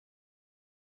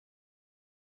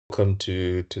Welcome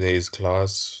to today's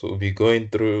class. We'll be going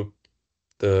through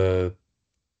the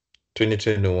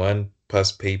 2021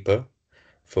 past paper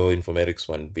for Informatics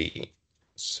 1B.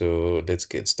 So let's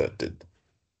get started.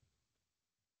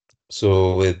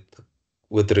 So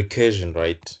with recursion,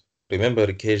 right? Remember,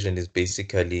 recursion is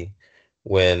basically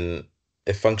when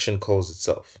a function calls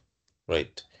itself,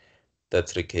 right?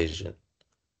 That's recursion.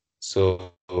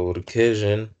 So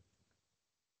recursion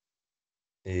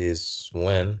is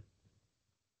when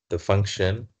the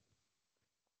function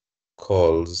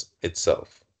calls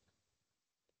itself.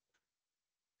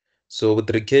 So with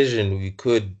recursion, we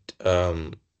could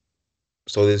so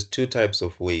there's two types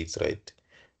of ways, right?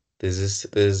 There's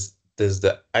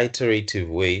the iterative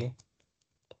way.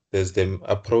 There's the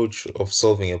approach of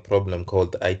solving a problem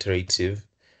called the iterative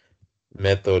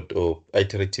method or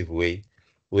iterative way,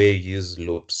 where you use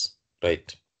loops,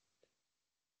 right?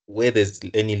 Where there's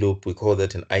any loop, we call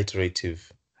that an iterative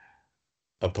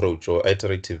approach or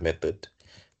iterative method.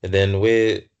 And then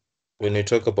when we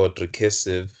talk about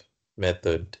recursive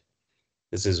method,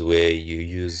 this is where you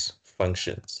use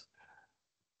functions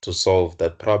to solve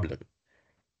that problem.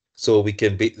 So we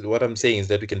can what I'm saying is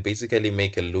that we can basically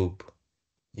make a loop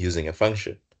using a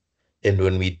function. And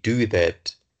when we do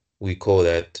that, we call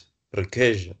that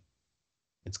recursion.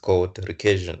 It's called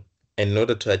recursion. And in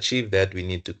order to achieve that, we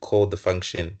need to call the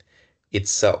function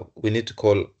itself. We need to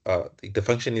call, the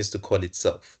function needs to call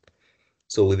itself.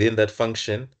 So within that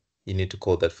function, you need to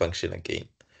call that function again.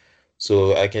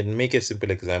 So I can make a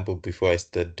simple example before I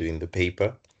start doing the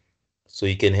paper. So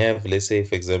you can have, let's say,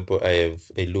 for example, I have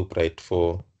a loop, right,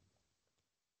 for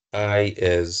I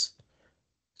as,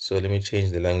 so let me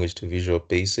change the language to Visual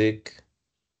Basic.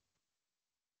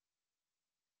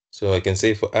 So I can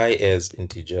say for I as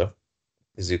integer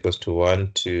is equals to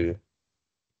 1 to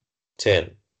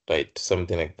 10, right?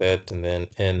 Something like that. And then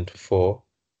end for,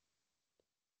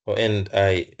 or end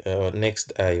I,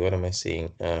 next I, what am I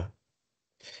saying?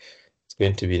 It's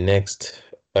going to be next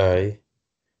I.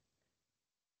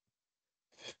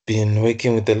 Been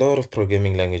working with a lot of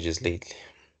programming languages lately.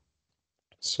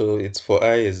 So it's for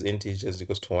I as integers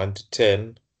equals to 1 to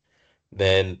 10.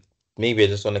 Then maybe I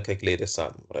just want to calculate a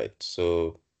sum, right?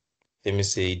 So let me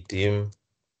say dim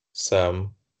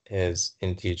sum as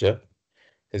integer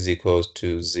is equals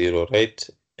to 0, right?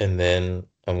 And then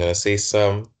I'm going to say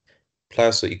sum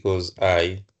plus or equals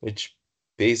I, which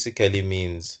basically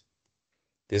means,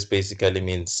 this basically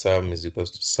means sum is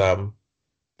equals to sum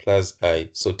plus I.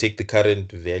 So take the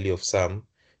current value of sum,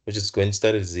 which is going to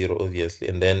start at 0, obviously,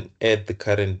 and then add the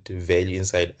current value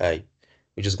inside I,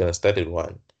 which is going to start at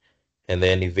 1. And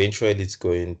then eventually it's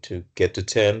going to get to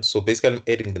 10. So basically I'm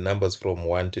adding the numbers from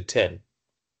 1 to 10.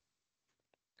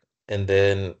 And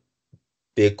then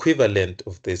the equivalent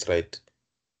of this, right?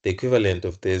 The equivalent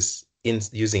of this in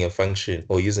using a function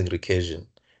or using recursion,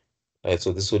 right?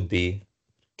 So this would be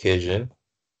recursion,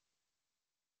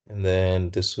 and then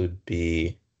this would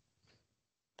be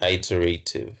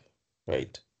iterative,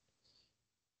 right?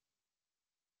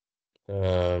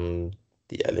 Um,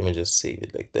 yeah, let me just save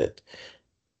it like that.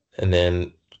 And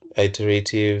then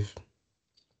iterative,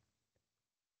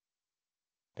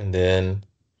 and then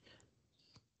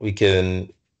we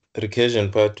can,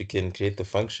 recursion part, we can create the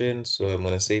function. So I'm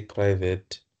going to say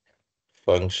private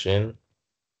function,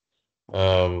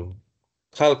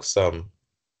 calc sum.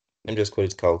 Let me just call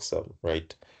it calc sum,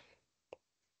 right?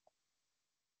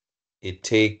 It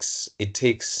takes,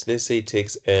 let's say it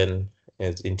takes n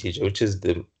as integer, which is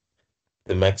the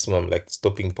maximum, like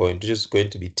stopping point, which is going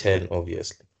to be 10,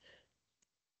 obviously.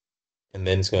 And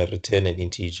then it's going to return an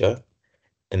integer.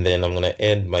 And then I'm going to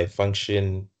end my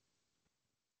function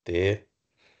there.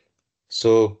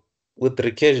 So with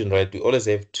recursion, right, we always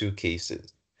have two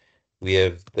cases. We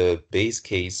have the base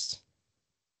case,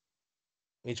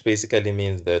 which basically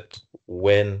means that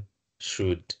when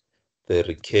should the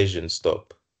recursion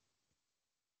stop?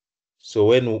 So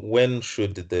when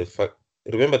should the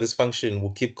remember, this function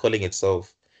will keep calling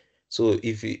itself. So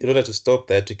if in order to stop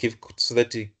that, to keep, so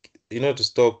that in order to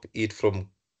stop it from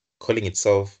calling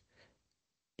itself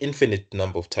infinite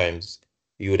number of times,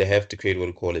 you would have to create what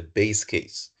we call a base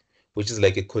case, which is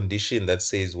like a condition that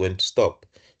says when to stop.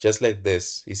 Just like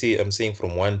this, you see, I'm saying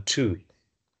from 1 to,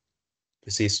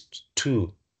 you see,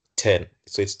 2, 10.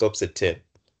 So it stops at 10.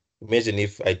 Imagine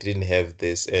if I didn't have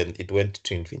this and it went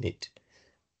to infinite,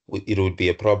 it would be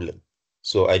a problem.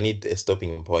 So I need a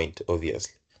stopping point,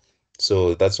 obviously.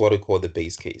 So that's what we call the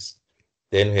base case.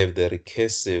 Then we have the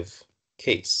recursive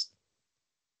case.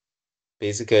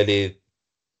 Basically,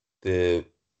 the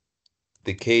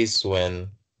case when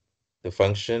the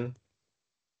function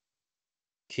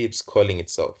keeps calling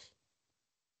itself.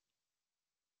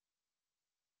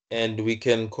 And we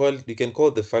can call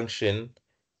the function.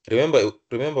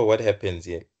 Remember what happens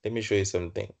here. Let me show you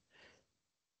something.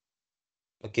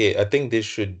 Okay, I think this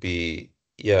should be,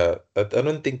 yeah, I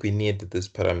don't think we need this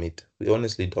parameter. We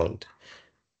honestly don't.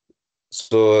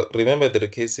 So remember the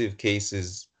recursive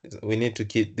cases, we need to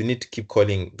keep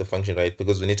calling the function, right?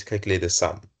 Because we need to calculate the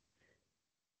sum.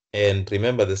 And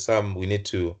remember the sum, we need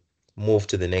to move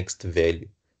to the next value.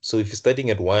 So if you're starting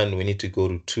at 1, we need to go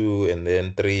to 2 and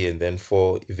then 3 and then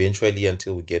 4, eventually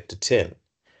until we get to 10.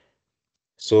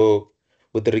 So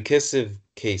with the recursive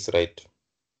case, right?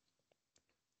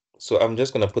 So I'm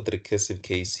just going to put the recursive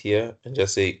case here and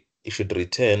just say it should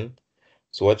return.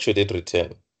 So what should it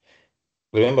return?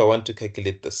 Remember, I want to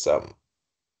calculate the sum.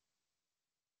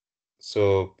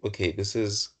 So, okay,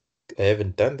 I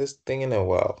haven't done this thing in a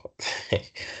while.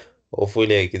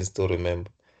 Hopefully I can still remember.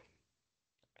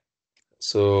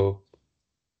 So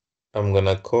I'm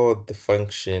gonna call the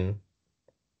function,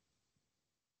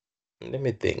 let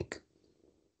me think.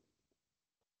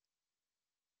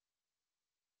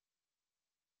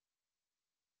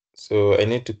 So I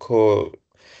need to call,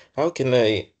 how can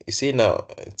you see now,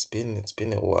 it's been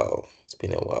a while. It's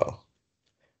been a while.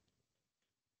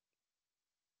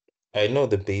 I know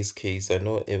the base case, I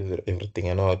know everything,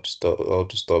 I know how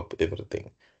to stop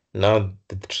everything. Now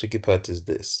the tricky part is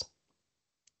this.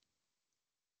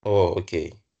 Oh,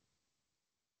 okay.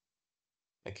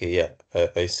 Okay, yeah,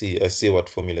 I see what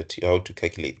formula to how to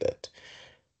calculate that.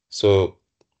 So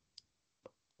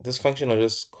this function, I'll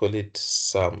just call it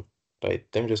sum, right?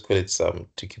 Let me just call it sum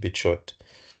to keep it short.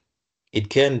 It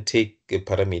can take a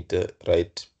parameter,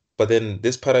 right? But then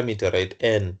this parameter, right,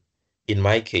 n, in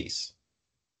my case,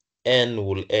 n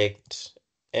will act,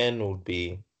 n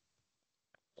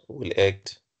will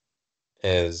act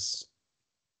as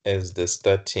the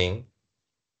starting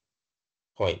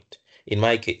point. In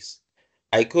my case,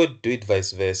 I could do it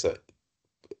vice versa.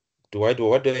 What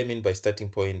do I mean by starting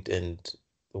point, and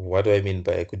what do I mean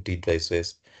by I could do it vice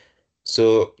versa?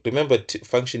 So remember,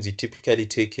 functions, you typically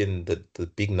take in the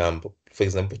big number, for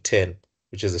example, 10,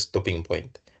 which is a stopping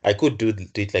point. I could do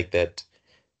it like that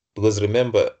because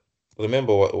remember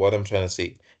what I'm trying to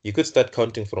say. You could start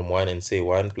counting from 1 and say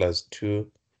 1 plus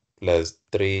 2 plus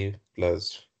 3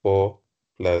 plus 4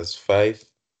 plus 5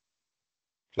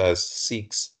 plus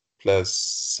 6 plus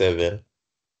 7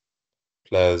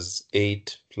 plus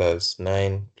 8 plus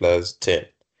 9 plus 10.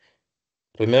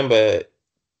 Remember,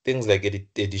 things like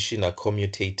addition are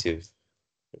commutative.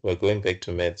 We're going back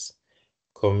to maths.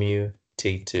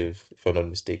 Commutative, if I'm not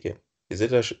mistaken. Is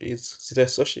it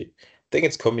associative? I think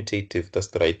it's commutative. That's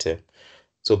the right term.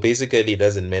 So basically, it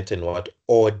doesn't matter in what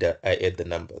order I add the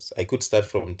numbers. I could start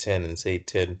from 10 and say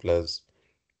 10 plus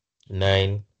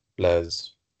 9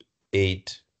 plus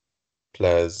 8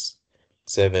 plus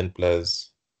 7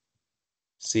 plus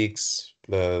 6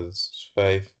 plus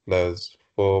 5 plus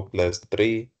 4 plus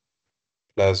 3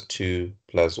 plus 2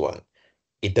 plus 1.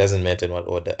 It doesn't matter in what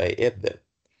order I add them.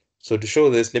 So to show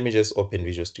this, let me just open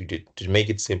Visual Studio to make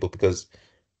it simple, because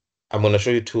I'm going to show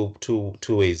you two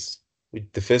ways.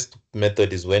 The first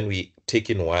method is when we take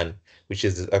in 1, which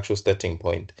is the actual starting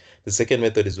point. The second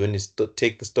method is when you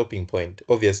take the stopping point.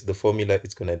 Obviously, the formula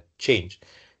is going to change.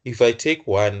 If I take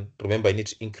 1, remember I need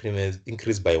to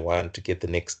increase by 1 to get the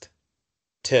next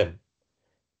term.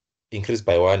 Increase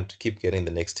by 1 to keep getting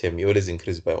the next term. You always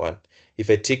increase by 1.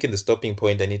 If I take in the stopping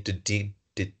point, I need to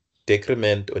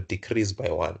decrement or decrease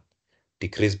by 1.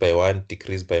 Decrease by 1,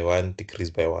 decrease by 1, decrease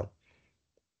by 1.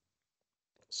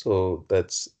 So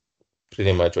that's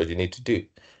pretty much what you need to do.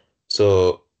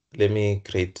 So let me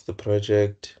create the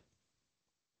project.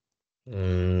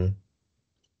 Visual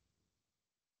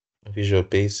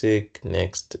Basic,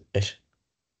 next. Let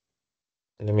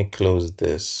me close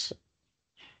this.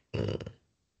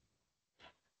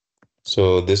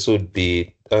 So this would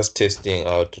be us testing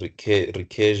out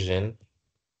recursion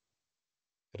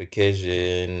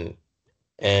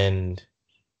and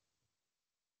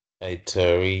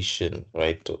iteration,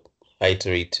 right?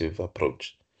 Iterative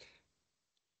approach.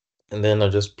 And then I'll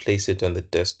just place it on the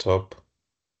desktop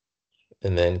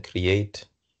and then create.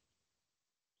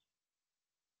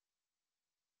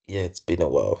 Yeah, it's been a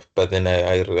while, but then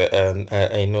I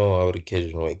know how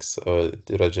recursion works. So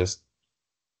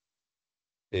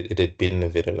it had been a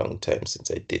very long time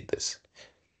since I did this.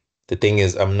 The thing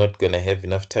is, I'm not gonna have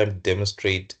enough time to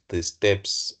demonstrate the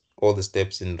steps, all the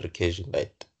steps in recursion,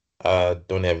 right? I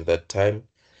don't have that time.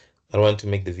 I don't want to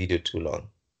make the video too long.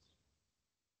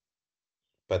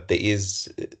 But if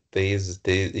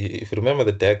you remember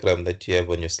the diagram that you have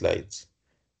on your slides,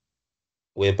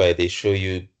 whereby they show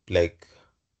you like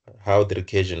how the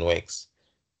recursion works,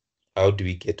 how do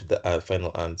we get to the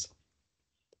final answer?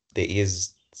 there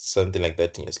is something like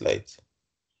that in your slides.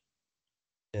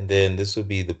 And then this will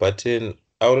be the button.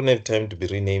 I wouldn't have time to be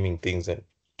renaming things and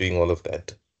doing all of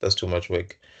that. That's too much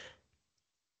work.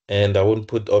 And I won't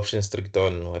put option strict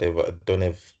on whatever. I don't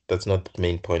have, that's not the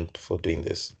main point for doing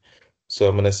this. So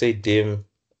I'm gonna say dim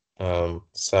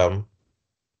sum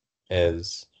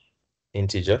as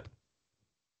integer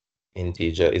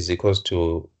is equals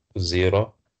to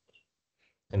 0.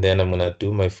 And then I'm gonna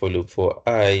do my for loop for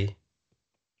I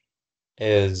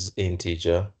as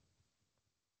integer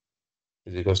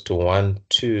is equals to 1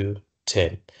 to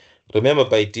 10. Remember,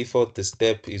 by default, the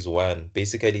step is 1.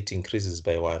 Basically, it increases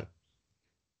by 1.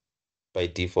 By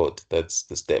default, that's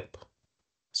the step.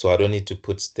 So I don't need to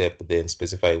put step, then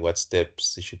specify what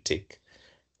steps it should take.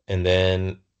 And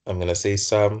then I'm going to say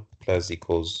sum plus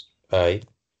equals I,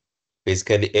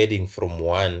 basically adding from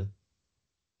 1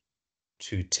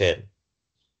 to 10.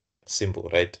 Simple,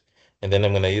 right? And then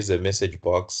I'm going to use a message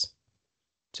box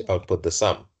to output the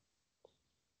sum.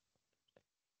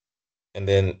 And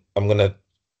then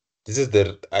this is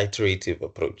the iterative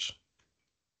approach,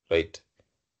 right?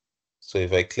 So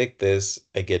if I click this,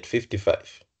 I get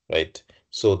 55, right?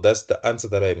 So that's the answer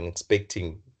that I'm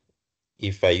expecting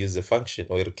if I use a function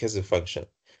or a recursive function.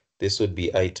 This would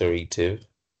be iterative.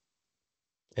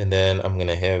 And then I'm going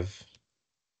to have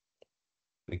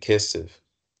recursive.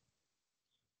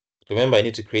 Remember, I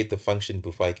need to create the function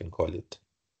before I can call it.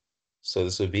 So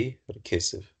this will be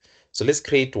recursive. So let's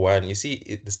create one. You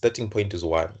see, the starting point is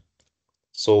 1.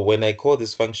 So when I call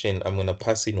this function, I'm going to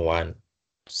pass in 1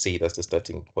 to say that's the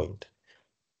starting point.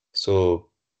 So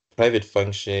private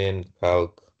function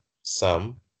calc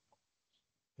sum,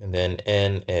 and then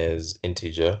n as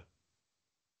integer,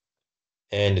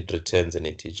 and it returns an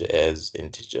integer as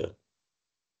integer.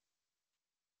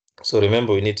 So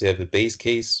remember, we need to have a base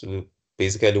case.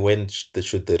 Basically, when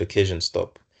should the recursion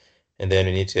stop? And then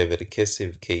we need to have a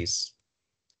recursive case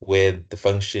where the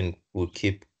function will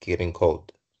keep getting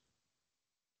called.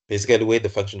 Basically, where the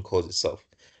function calls itself.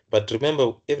 But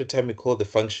remember, every time we call back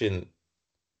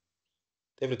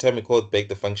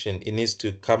the function, it needs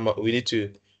to come up, we need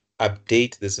to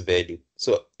update this value.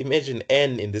 So imagine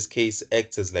n in this case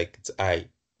acts as like it's I.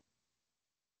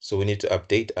 So we need to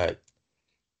update I.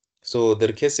 So the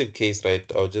recursive case, right,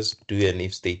 I'll just do an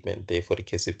if statement there for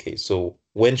recursive case. So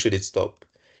when should it stop?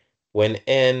 When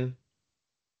n,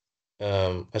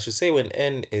 I should say when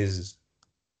n is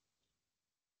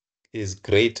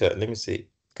greater, let me say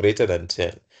greater than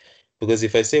 10. Because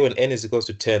if I say when n is equals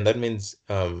to 10, that means,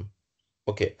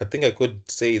 okay, I think I could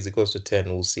say it's equals to 10,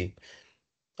 we'll see.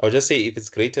 I'll just say if it's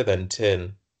greater than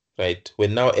 10, right,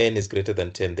 when now n is greater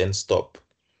than 10, then stop.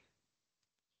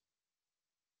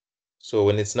 So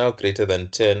when it's now greater than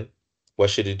 10, what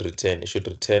should it return? It should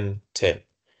return 10.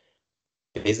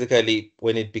 Basically,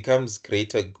 when it becomes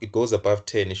greater, it goes above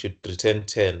 10, it should return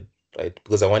 10, right?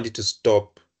 Because I want it to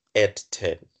stop at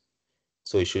 10.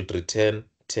 So it should return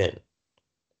 10.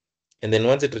 And then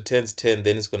once it returns 10,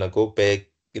 then it's going to go back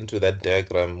into that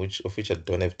diagram, of which I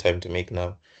don't have time to make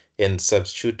now, and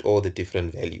substitute all the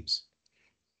different values.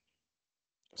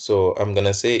 So I'm going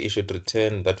to say it should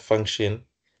return that function.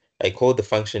 I call the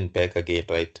function back again,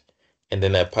 right? And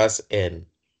then I pass n.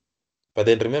 But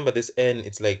then remember this n,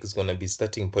 it's going to be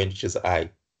starting point, which is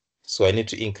I. So I need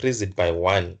to increase it by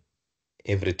 1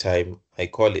 every time I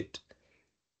call it.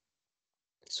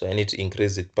 So I need to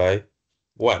increase it by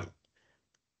 1.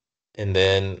 And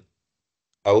then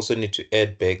I also need to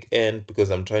add back n because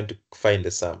I'm trying to find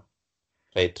the sum.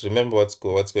 Right? Remember what's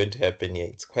going to happen here.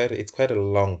 It's quite a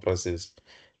long process.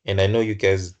 And I know you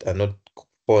guys are not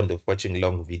fond of watching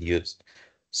long videos.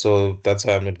 So that's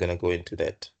why I'm not gonna go into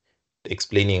that,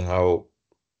 explaining how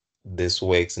this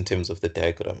works in terms of the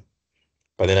diagram.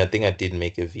 But then I think I did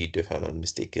make a video if I'm not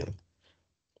mistaken.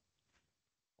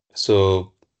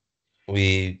 So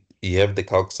you have the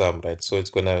calc sum, right? So it's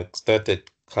gonna start at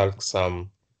calc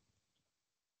sum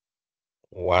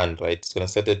 1, right? It's gonna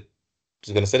start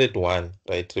at 1,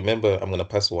 right? Remember, I'm gonna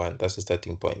pass 1. That's the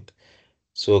starting point.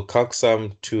 So calc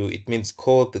sum 2, it means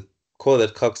call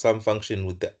that calc sum function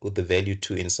with the value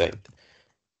 2 inside,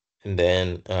 and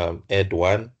then add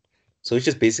 1. So which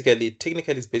is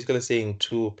technically it's basically saying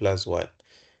 2 plus 1.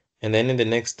 And then in the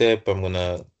next step, I'm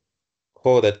gonna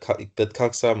call that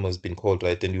calc sum has been called,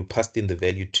 right? And you passed in the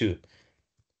value 2.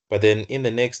 But then in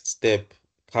the next step,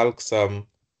 calc sum,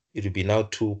 it will be now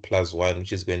 2 plus 1,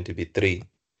 which is going to be 3,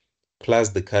 plus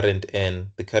the current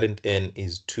n. The current n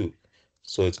is 2.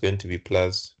 So it's going to be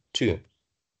plus 2.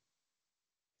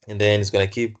 And then it's going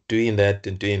to keep doing that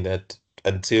and doing that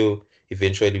until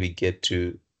eventually we get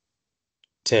to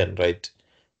 10, right?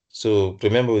 So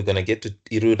remember, we're going to get to,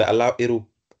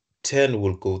 10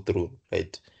 will go through,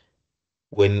 right?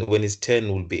 When it's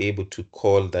 10, we'll be able to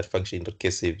call that function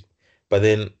recursive. But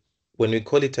then when we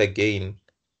call it again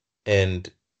and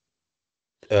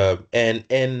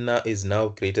n now is now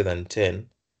greater than 10,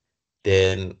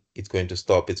 then it's going to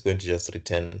stop. It's going to just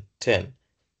return 10.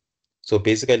 So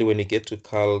basically, when you get to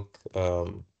calc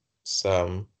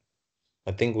sum,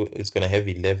 I think it's going to have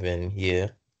 11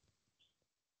 here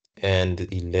and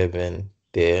 11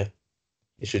 there.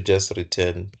 It should just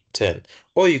return 10.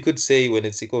 Or you could say when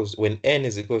n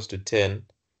is equals to 10,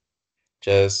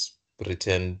 just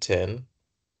return 10.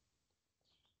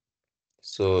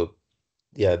 So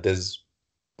yeah, there's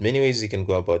many ways you can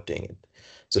go about doing it.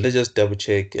 So let's just double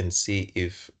check and see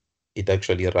if it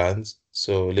actually runs.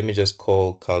 So let me just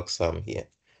call calc sum here.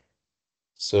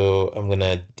 So I'm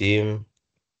gonna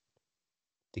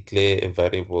declare a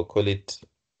variable, call it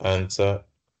answer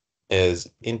as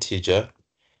integer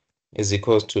is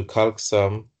equals to calc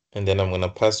sum, and then I'm gonna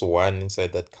pass 1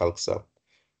 inside that calc sum,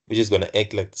 which is gonna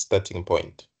act like the starting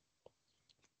point.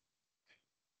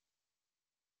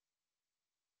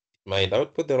 Might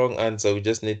output the wrong answer. We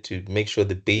just need to make sure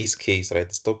the base case, right,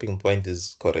 the stopping point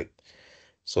is correct.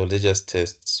 So let's just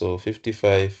test. So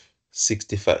 55,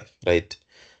 65, right?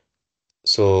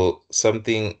 So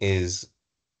something is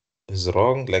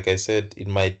wrong. Like I said, it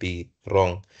might be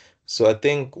wrong. So I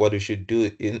think what we should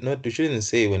do is not, we shouldn't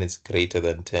say when it's greater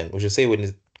than 10. We should say when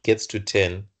it gets to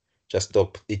 10, just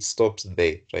stop. It stops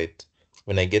there, right?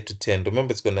 When I get to 10,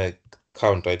 remember it's gonna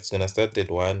count, right? It's gonna start at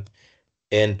 1,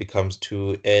 n becomes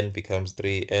 2, n becomes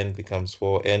 3, n becomes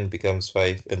 4, n becomes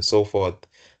 5, and so forth.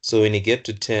 So when you get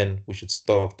to 10, we should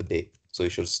stop there. So you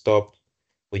should stop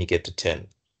when you get to 10.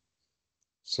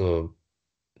 So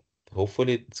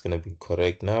hopefully it's going to be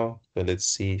correct now. So let's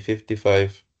see,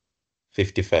 55,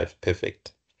 55,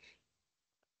 perfect.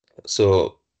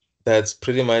 So that's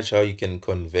pretty much how you can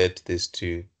convert this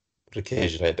to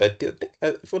recursion, right?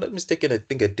 If I'm not mistaken, I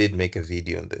think I did make a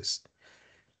video on this.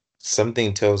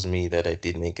 Something tells me that I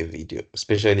did make a video,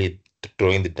 especially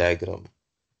drawing the diagram.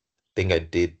 I think I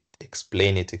did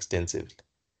explain it extensively.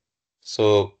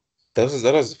 So that was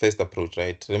the first approach,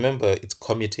 right? Remember, it's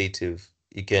commutative.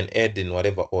 You can add in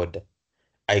whatever order.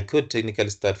 I could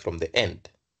technically start from the end.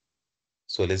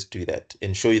 So let's do that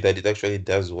and show you that it actually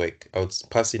does work. I would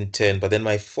pass in 10, but then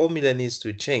my formula needs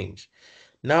to change.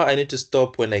 Now I need to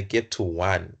stop when I get to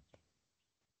 1.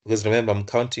 Because remember, I'm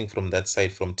counting from that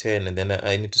side from 10, and then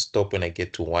I need to stop when I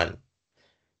get to 1.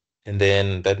 And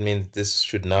then that means this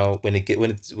should now, when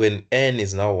n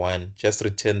is now 1, just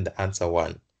return the answer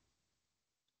 1.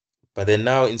 But then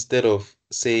now instead of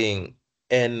saying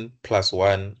n plus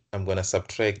 1, I'm going to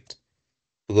subtract,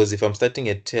 because if I'm starting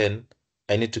at 10,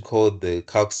 I need to call the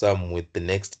calc sum with the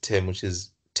next term, which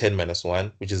is 10 minus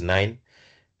 1, which is 9.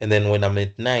 And then when I'm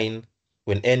at 9,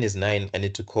 when n is 9, I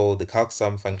need to call the calc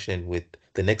sum function with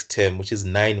the next term, which is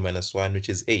 9 minus 1, which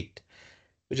is 8,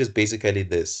 which is basically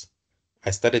this.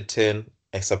 I start at 10,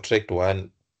 I subtract 1,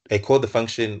 I call the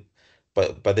function,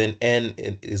 but then n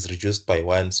is reduced by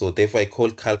 1. So therefore, I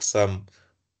call calc sum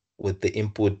with the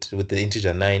input, with the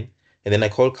integer 9. And then I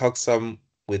call calc sum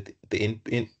with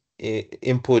the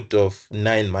input of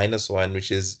 9 minus 1, which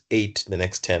is 8, the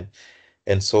next term,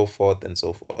 and so forth and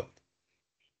so forth.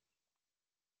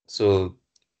 So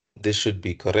this should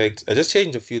be correct. I just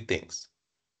changed a few things.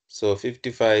 So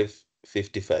 55,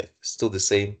 55, still the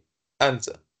same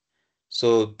answer.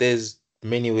 So there's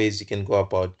many ways you can go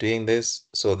about doing this.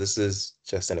 So this is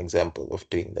just an example of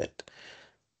doing that.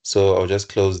 So I'll just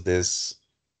close this,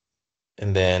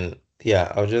 and then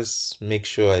yeah, I'll just make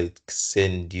sure I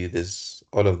send you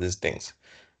all of these things.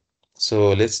 So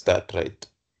let's start, right?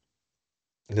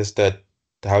 Let's start.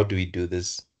 How do we do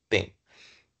this thing?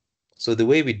 So the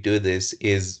way we do this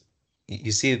is,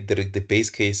 you see the base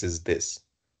case is this.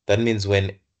 That means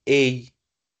when A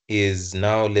is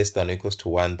now less than or equals to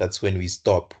 1, that's when we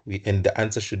stop. And the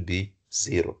answer should be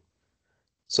 0.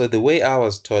 So the way I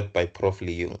was taught by Prof.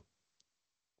 Liu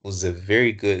was a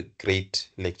very great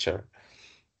lecture.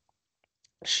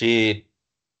 She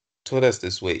taught us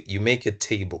this way. You make a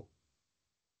table.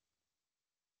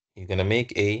 You're going to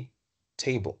make a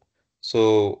table.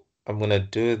 So I'm going to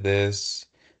do this,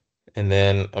 and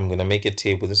then I'm going to make a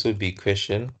table. This would be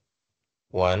question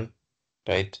 1,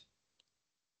 right?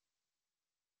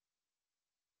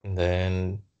 And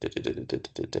then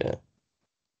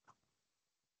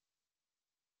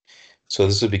so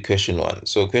this would be question 1.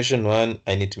 So question 1,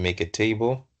 I need to make a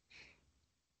table.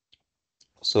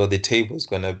 So the table is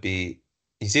going to be,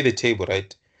 you see the table,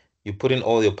 right? You put in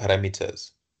all your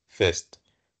parameters first.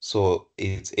 So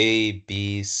it's A,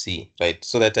 B, C, right?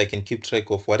 So that I can keep track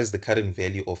of what is the current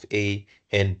value of A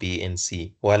and B and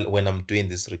C while when I'm doing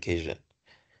this recursion.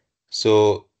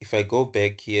 So if I go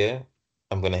back here,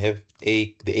 I'm gonna have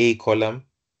the A column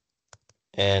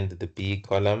and the B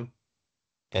column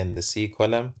and the C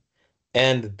column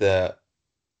and the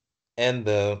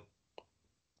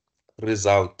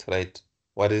result, right?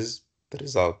 What is the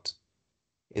result?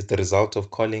 Is the result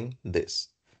of calling this.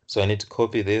 So I need to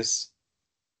copy this.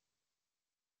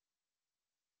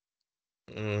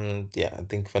 Yeah, I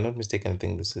think if I'm not mistaken, I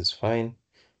think this is fine.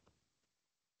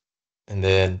 And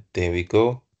then there we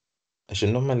go. I should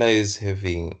normalize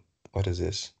having, what is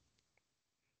this?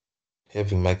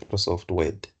 Having Microsoft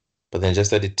Word. But then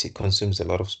just that it consumes a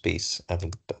lot of space. I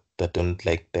think that don't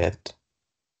like that.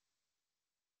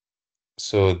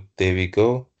 So there we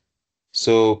go.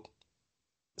 So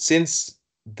since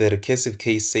the recursive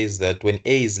case says that when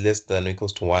A is less than or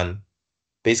equals to 1,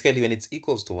 basically when it's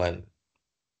equals to 1,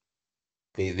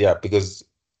 yeah, because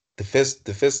the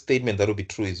first statement that will be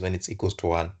true is when it's equals to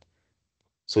 1.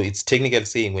 So it's technically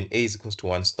saying when A is equals to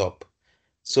 1, stop.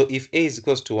 So if A is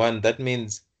equals to 1, that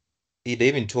means it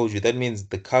even told you that means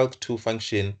the calc2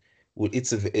 function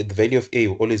the value of A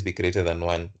will always be greater than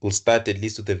 1. We'll start at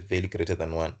least with a value greater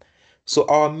than 1. So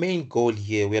our main goal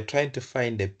here, we are trying to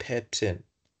find a pattern.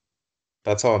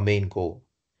 That's our main goal.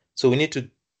 So we need to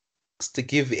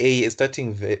give A a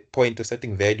starting point or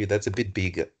starting value that's a bit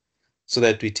bigger so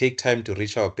that we take time to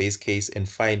reach our base case and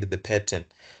find the pattern.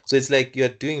 So it's like you're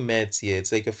doing maths here.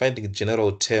 It's like you're finding a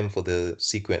general term for the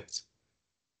sequence,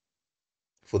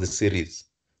 for the series.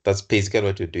 That's basically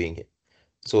what you're doing here.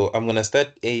 So I'm gonna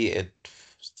start A at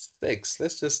 6.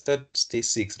 Let's just stay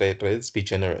 6, right? Let's be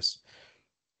generous.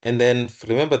 And then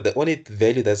remember the only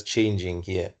value that's changing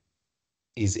here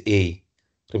is A.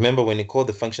 Remember when you call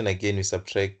the function again, we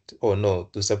subtract, oh no,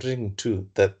 we're subtracting 2.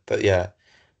 Yeah,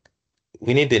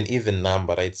 we need an even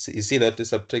number, right? So you see that we're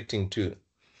subtracting 2.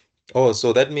 Oh,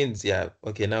 so that means, yeah,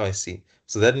 okay, now I see.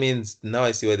 So that means now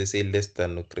I see why they say less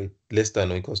than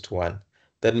or equals to 1.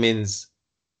 That means,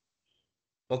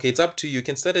 okay, it's up to you. You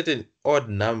can start at an odd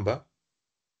number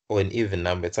or an even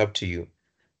number. It's up to you.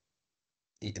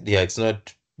 Yeah, it's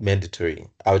not mandatory.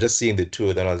 I was just seeing the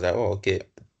two, then I was like, oh, okay.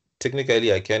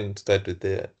 Technically, I can start with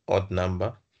the odd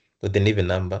number, with an even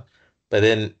number. But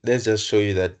then let's just show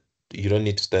you that you don't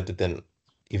need to start with an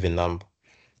even number.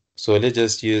 So let's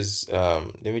just use,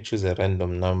 let me choose a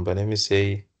random number. Let me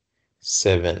say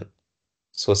 7.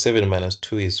 So 7 minus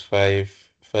 2 is 5.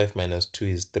 5 minus 2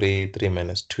 is 3. 3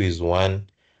 minus 2 is 1.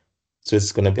 So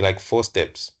it's going to be like 4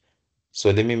 steps. So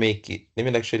let me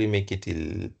actually make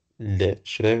it,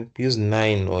 should I use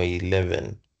 9 or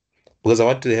 11? Because I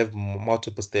want to have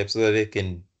multiple steps so that they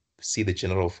can see the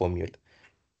general formula.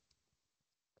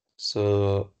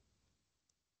 So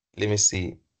let me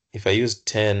see. If I use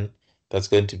 10, that's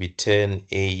going to be 10,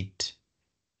 8,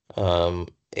 10,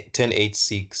 8,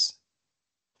 6,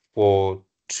 4,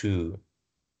 2,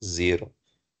 0.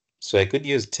 So I could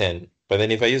use 10, but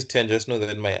then if I use 10, just know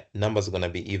that my numbers are going to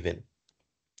be even,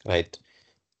 right?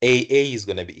 A is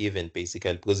going to be even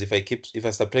basically because if I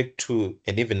subtract 2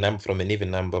 an even number from an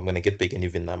even number, I'm going to get back an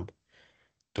even number.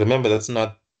 Remember, it's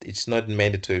not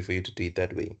mandatory for you to do it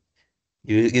that way.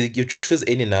 You choose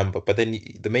any number, but then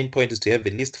the main point is to have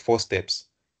at least 4 steps,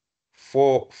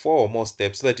 four or more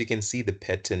steps, so that you can see the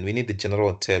pattern. We need the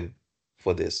general term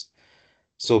for this.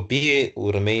 So B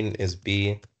will remain as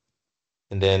B,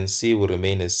 and then C will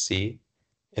remain as C,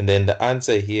 and then the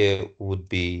answer here would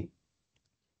be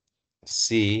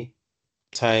C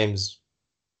times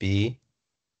B.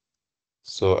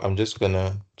 So I'm just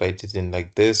gonna write it in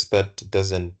like this. That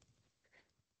doesn't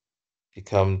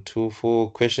become too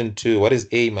full. Question 2, what is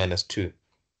A minus 2?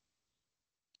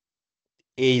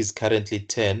 A is currently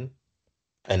 10,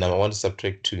 and I want to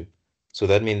subtract 2. So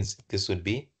that means this would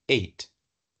be 8.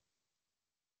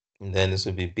 And then this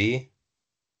would be B,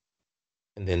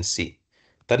 and then C.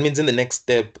 That means in the next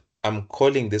step, I'm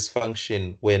calling this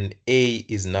function when A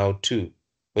is now 2.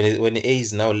 When A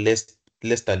is now less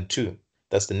than 2.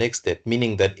 That's the next step,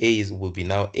 meaning that will be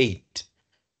now 8.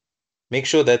 Make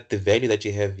sure that the value that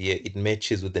you have here, it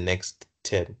matches with the next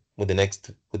term, with the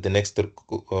next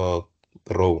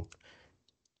row.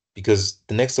 Because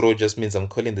the next row just means I'm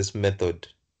calling this method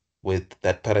with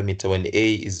that parameter when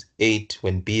A is 8,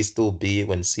 when B is still B,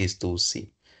 when C is still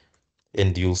C.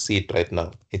 And you'll see it right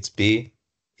now. It's B,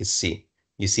 it's C.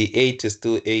 You see 8 is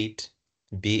still 8,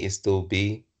 B is still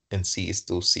B, and C is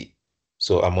still C.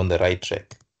 So I'm on the right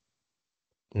track.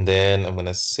 And then I'm going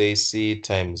to say C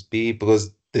times B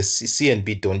because the C and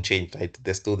B don't change, right?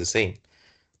 They're still the same.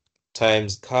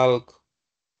 Times calc,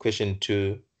 question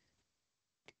 2,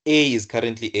 A is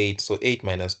currently 8, so 8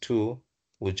 minus 2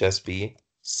 would just be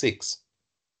 6.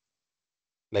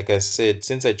 Like I said,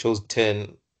 since I chose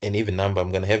 10, an even number,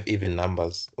 I'm going to have even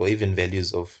numbers or even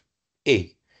values of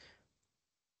A.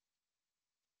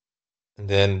 And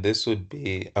then this would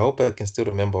be, I hope I can still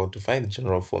remember how to find the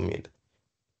general formula.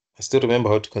 I still remember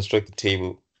how to construct the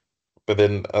table, but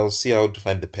then I'll see how to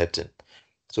find the pattern.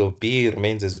 So B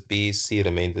remains as B, C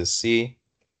remains as C,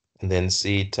 and then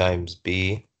C times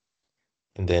B,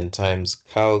 and then times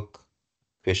calc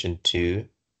question 2,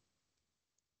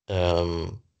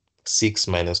 6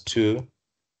 minus 2,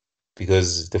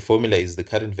 because the formula is the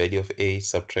current value of A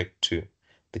subtract 2.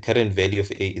 The current value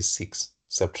of A is 6.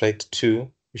 Subtract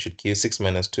 2, we should give 6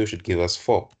 minus 2 should give us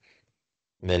 4.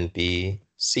 And then B,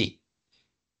 C.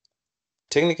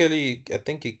 Technically, I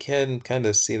think you can kind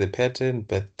of see the pattern,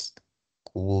 but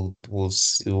we'll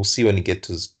see when you get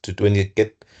to when you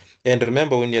get. And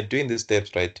remember, when you're doing these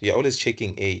steps, right, you're always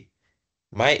checking A.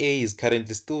 My A is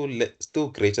currently still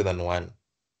greater than 1.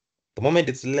 The moment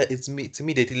it's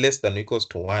immediately less than or equals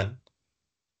to 1.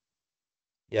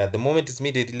 Yeah, the moment it's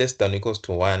immediately less than or equals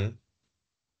to 1,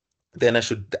 then I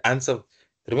should the answer.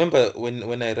 Remember,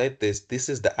 when I write this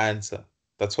is the answer.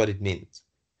 That's what it means.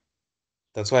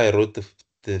 That's why I wrote the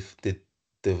the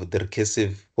the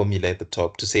recursive formula at the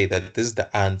top to say that this is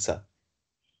the answer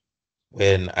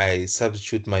when I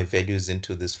substitute my values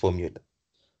into this formula.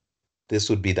 This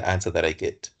would be the answer that I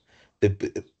get.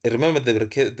 Remember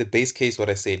the base case, what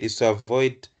I said is to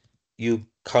avoid you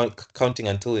counting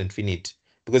until infinite.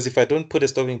 Because if I don't put a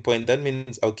stopping point, that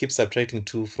means I'll keep subtracting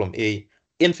 2 from A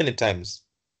infinite times.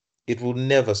 It will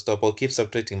never stop. I'll keep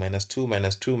subtracting minus 2,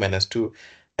 minus 2, minus 2.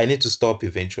 I need to stop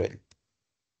eventually.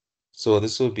 So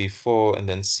this will be 4 and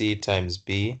then C times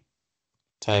B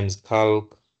times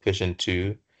calc question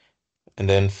 2. And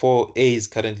then 4A is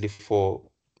currently 4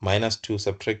 minus 2,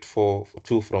 subtract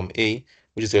 2 from A,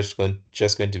 which is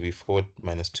just going to be 4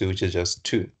 minus 2, which is just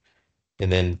 2.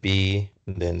 And then B,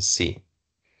 and then C.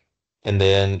 And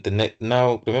then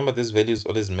now remember this value is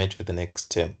always matched with the next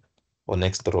term or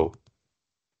next row.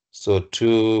 So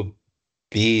 2B,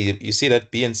 you see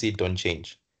that B and C don't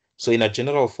change. So in a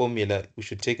general formula, we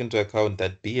should take into account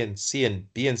that B and C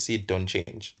don't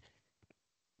change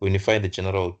when you find the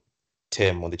general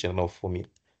term or the general formula.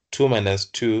 2 minus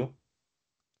 2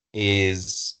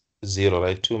 is 0,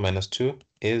 right? 2 minus 2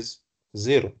 is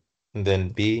 0. And then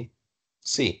B,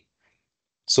 C.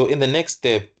 So in the next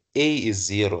step, A is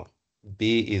 0,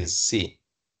 B is C,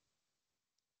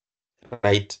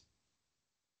 right?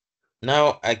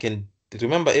 Now I can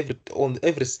remember on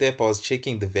every step I was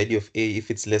checking the value of A if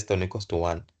it's less than or equals to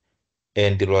 1.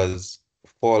 And it was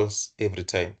false every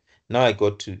time. Now I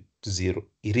got to 0.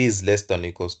 It is less than or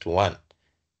equals to 1.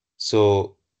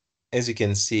 So as you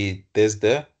can see, there's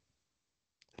the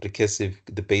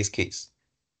base case.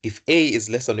 If A is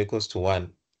less than or equals to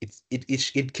 1,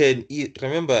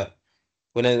 remember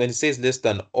when it says less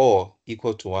than or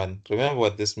equal to 1, remember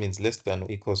what this means, less than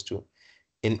or equals to.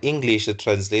 In English, it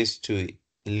translates to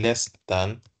less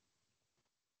than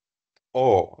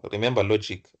or, remember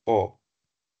logic, or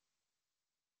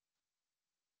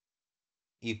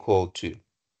equal to.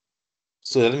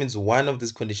 So that means one of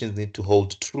these conditions need to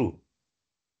hold true.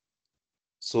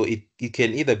 So it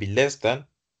can either be less than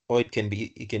or it can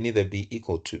either be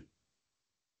equal to.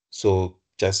 So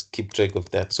just keep track of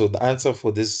that. So the answer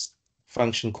for this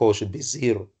function call should be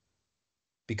 0,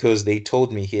 because they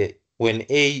told me here when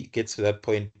A gets to that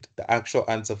point, the actual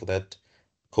answer for that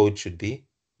code should be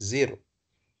 0.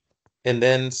 And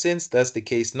then since that's the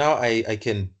case, now I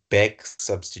can back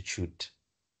substitute,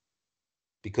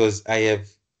 because I have,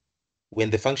 when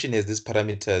the function has these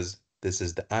parameters, this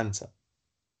is the answer.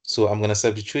 So I'm going to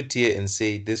substitute here and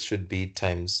say this should be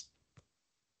times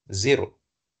 0.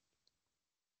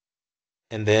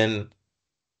 And then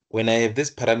when I have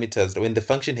these parameters, when the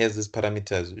function has these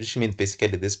parameters, which means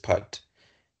basically this part,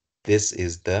 this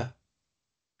is the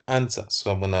answer.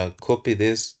 So I'm going to copy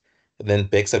this and then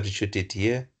back substitute it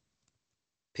here,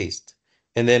 paste.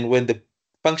 And then when the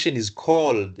function is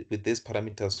called with these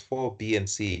parameters 4, B, and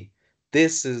C,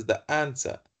 this is the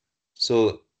answer.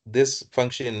 So this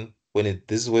function,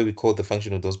 this is where we call the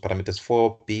function with those parameters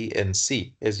 4, B, and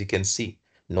C, as you can see,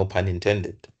 no pun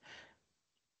intended.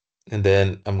 And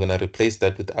then I'm going to replace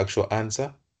that with the actual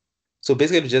answer. So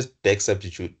basically just back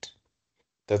substitute.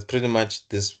 That's pretty much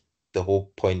the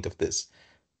whole point of this.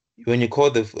 When you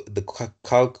call the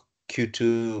calc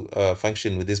Q2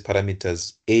 function with these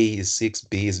parameters, A is 6,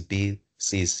 B is B,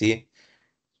 C is C,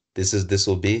 this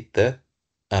will be the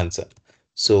answer.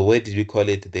 So where did we call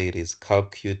it? There it is,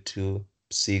 calc Q2,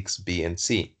 6, B, and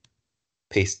C.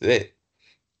 Paste there.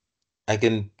 I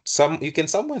can you can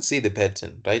somewhat see the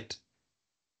pattern, right?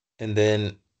 And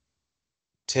then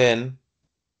 10,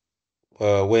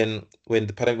 when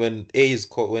A is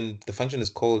called, when the function is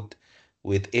called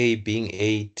with A being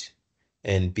 8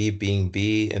 and B being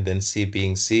B and then C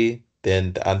being C,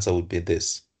 then the answer would be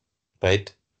this,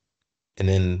 right? And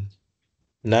then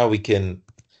now we can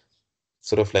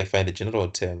sort of like find a general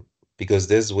term, because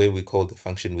there's where we call the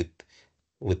function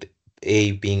with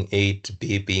A being 8,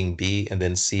 B being B, and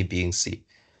then C being C.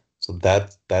 So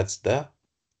that's the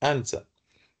answer.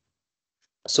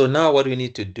 So now what we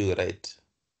need to do, right?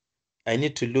 I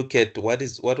need to look at I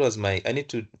need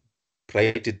to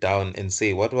write it down and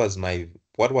say what was my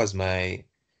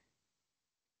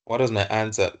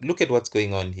answer. Look at what's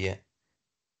going on here.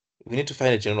 We need to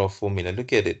find a general formula.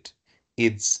 Look at it.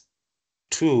 It's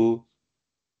 2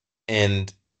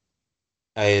 and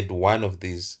I had one of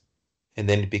these, and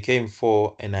then it became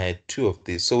 4 and I had two of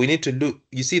these. So we need to look.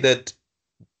 You see that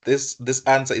this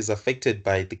answer is affected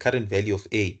by the current value of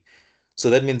A. So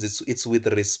that means it's with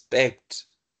respect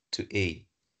to A.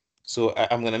 So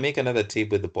I'm going to make another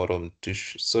table at the bottom to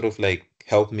sort of like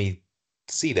help me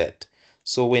see that.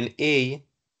 So when A,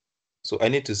 so I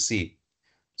need to see.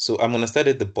 So I'm going to start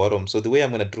at the bottom. So the way I'm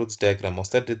going to draw this diagram, I'll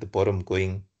start at the bottom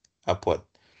going upward.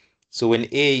 So when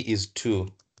A is 2,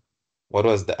 what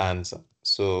was the answer?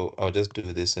 So I'll just do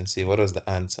this and see what was the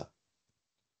answer.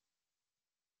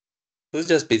 So it's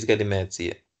just basically maths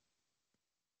here.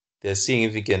 They're seeing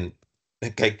if you can,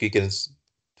 like you can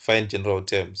find general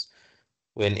terms.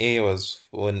 When A was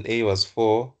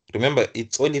 4, remember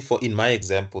it's only for in my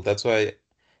example. That's why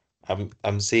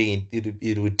I'm saying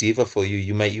it would differ for you.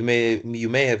 You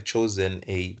may have chosen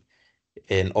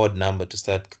an odd number to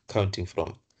start counting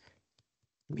from.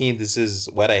 Me, this is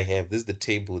what I have. This is the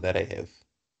table that I have.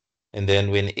 And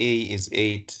then when A is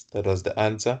 8, that was the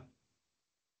answer.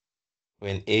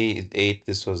 When A is 8,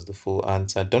 this was the full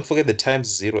answer. Don't forget the times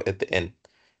 0 at the end.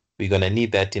 We're gonna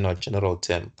need that in our general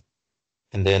term.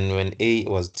 And then when A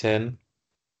was 10,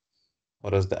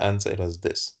 what was the answer? It was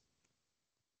this.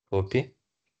 Copy.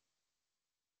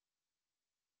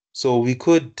 So we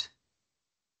could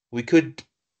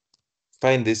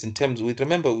find this in terms we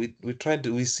remember we tried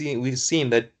to we've seen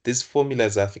that these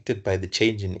formulas are affected by the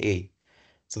change in A.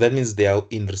 So that means they are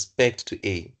in respect to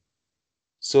A.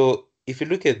 So if you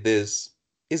look at this,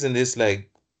 isn't this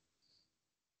like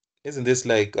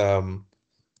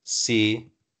C?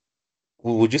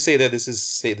 Would you say that this is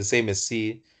say the same as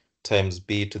C times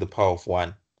B to the power of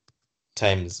 1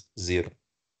 times 0?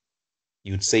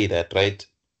 You'd say that, right?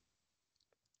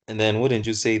 And then wouldn't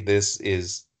you say this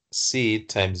is C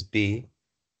times B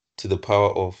to the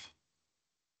power of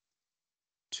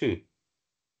 2,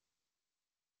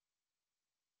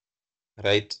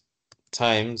 right?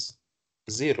 Times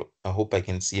 0. I hope I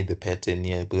can see the pattern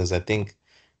here because I think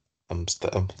I'm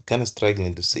kind of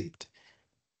struggling to see it.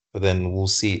 But then we'll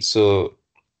see. So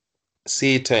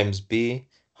C times B,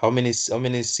 how many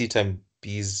C times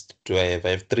B's do I have? I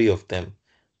have 3 of them.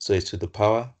 So it's to the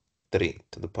power 3,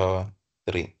 to the power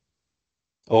 3.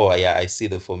 Oh yeah, I see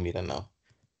the formula now.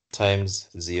 Times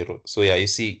 0. So yeah, you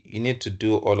see, you need to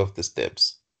do all of the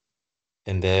steps.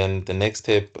 And then the next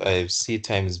step, I have C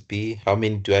times B. How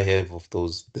many do I have of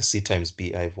those? The C times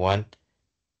B, I have 1,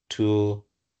 2,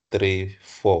 3,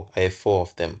 4. I have 4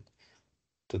 of them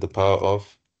to the power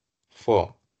of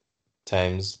 4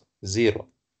 times 0.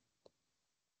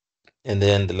 And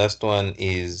then the last one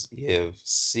is you have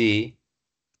C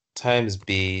times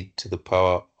B to the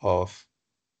power of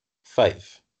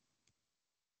 5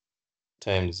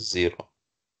 times 0.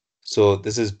 So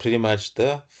this is pretty much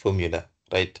the formula,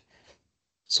 right?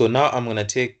 So now I'm going to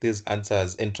take these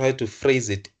answers and try to phrase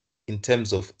it in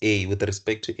terms of A with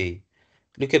respect to A.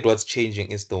 Look at what's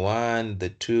changing. It's the 1, the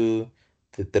 2,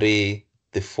 the 3,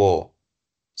 the 4.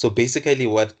 So basically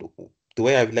the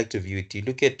way I would like to view it, you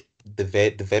look at the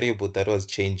variable that was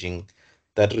changing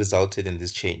that resulted in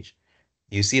this change.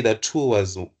 You see that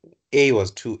A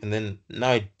was 2 and then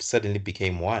now it suddenly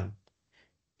became 1.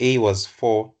 A was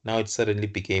 4, now it suddenly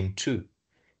became 2.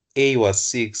 A was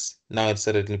 6, now it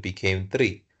suddenly became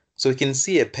 3. So we can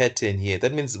see a pattern here.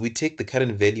 That means we take the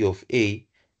current value of A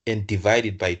and divide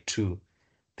it by 2.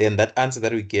 Then that answer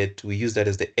that we get, we use that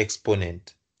as the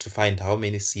exponent to find how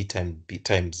many C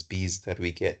times B's that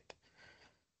we get.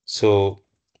 So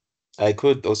I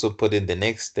could also put in the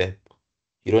next step.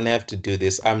 You don't have to do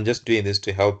this. I'm just doing this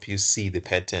to help you see the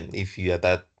pattern if you are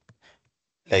that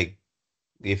like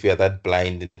if you are that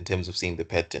blind in terms of seeing the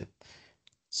pattern.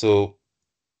 So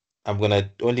I'm gonna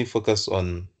only focus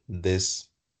on this,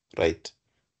 right?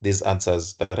 These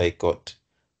answers that I got.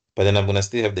 But then I'm gonna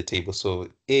still have the table. So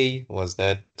A was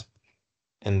that,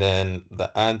 And then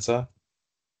the answer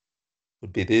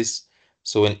would be this.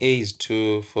 So when A is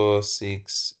 2, 4,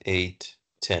 6, 8,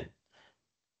 10.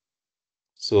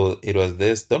 So it was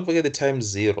this. Don't forget the times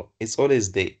 0. It's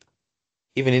always there.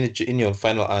 Even in your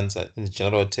final answer, in the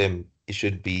general term, it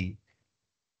should be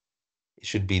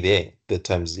there, the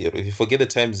times 0. If you forget the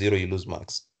times 0, you lose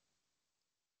marks.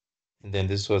 And then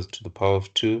this was to the power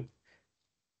of 2.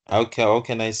 How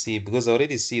can I see? Because I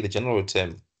already see the general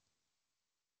term.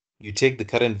 You take the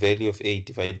current value of A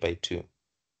divided by 2.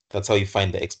 That's how you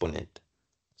find the exponent.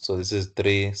 So this is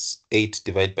 3, 8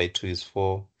 divided by 2 is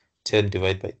 4, 10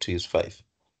 divided by 2 is 5.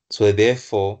 So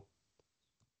therefore,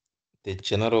 the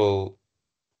general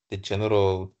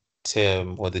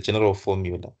term or the general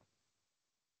formula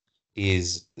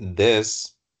is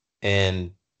this,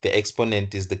 and the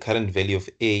exponent is the current value of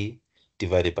A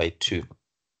divided by 2.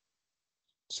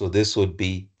 So this would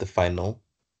be the final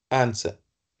answer.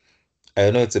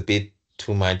 I know it's a bit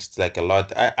too much, it's like a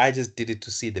lot. I just did it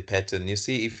to see the pattern. You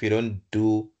see, if you don't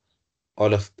do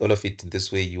all of it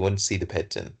this way, you won't see the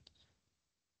pattern.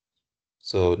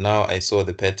 So now I saw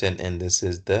the pattern and this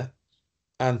is the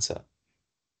answer.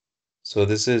 So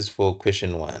this is for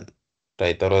question 1,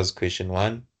 right? That was question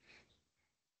 1.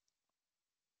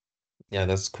 Yeah,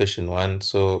 that's question 1.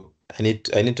 So I need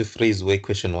to phrase where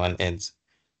question 1 ends.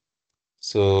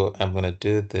 So I'm gonna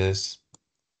do this.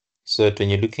 So that when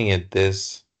you're looking at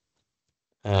this,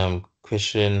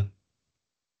 question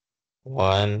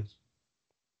 1,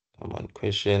 come on,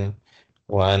 question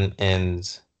 1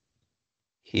 ends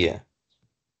here.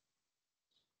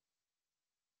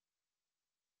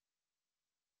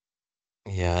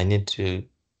 Yeah, I need to.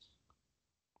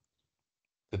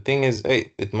 The thing is,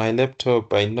 hey, with my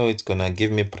laptop, I know it's gonna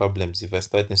give me problems if I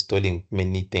start installing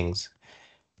many things.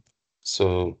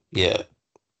 So yeah,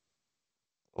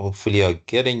 hopefully I'll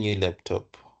get a new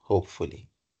laptop. Hopefully.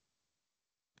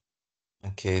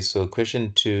 Okay, so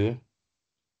question 2.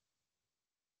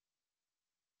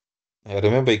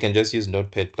 Remember, you can just use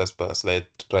Notepad++,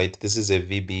 right? This is a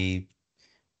VB.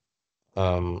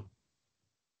 Um,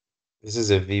 this is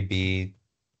a VB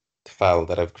file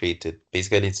that I've created.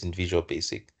 Basically, it's in Visual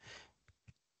Basic.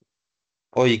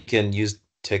 Or you can use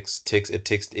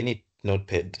any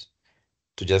notepad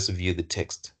to just view the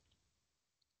text.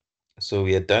 So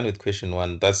we are done with question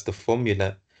 1. That's the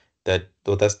formula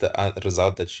or that's the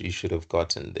result that you should have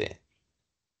gotten there.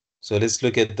 So let's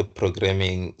look at the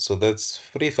programming. So that's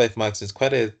 45 marks. It's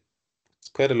quite a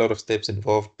lot of steps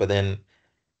involved, but then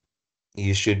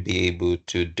you should be able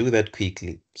to do that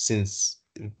quickly since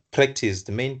practice,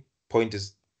 the main point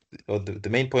is, or the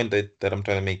main point that I'm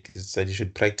trying to make is that you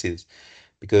should practice,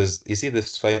 because you see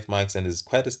this 5 marks and there's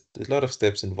quite a lot of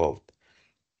steps involved.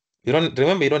 You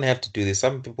don't have to do this.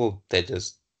 Some people, they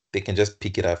can just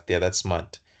pick it up. They're that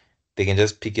smart. They can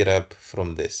just pick it up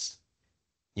from this.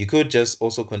 You could just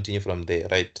also continue from there,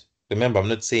 right? Remember, I'm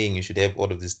not saying you should have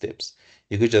all of these steps.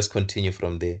 You could just continue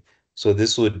from there. So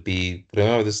this would be,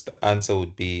 remember, this answer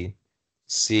would be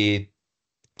C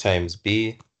times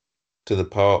B to the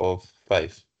power of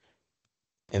 5.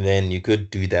 And then you could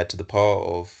do that to the power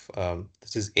of,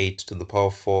 this is 8 to the power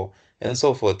of 4, and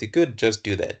so forth. You could just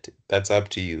do that. That's up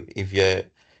to you. If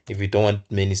you don't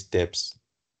want many steps,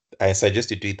 I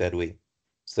suggest you do it that way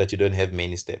so that you don't have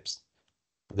many steps.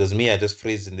 Because me, I just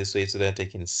phrase in this way so that I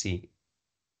can see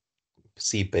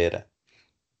better.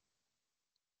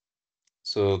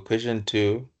 So question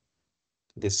 2,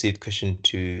 let's see question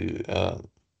 2.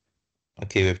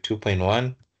 Okay, we have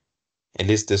 2.1. At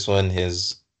least this one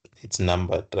it's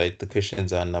numbered, right? The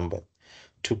questions are numbered.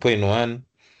 2.1.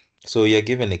 So you're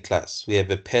given a class. We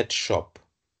have a pet shop,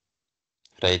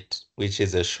 right? Which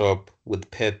is a shop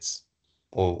with pets,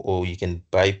 or you can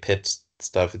buy pet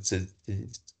stuff.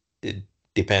 It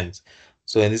depends.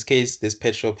 So in this case, this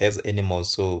pet shop has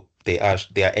animals, so they are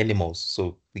animals.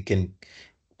 So you can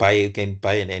buy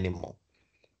an animal.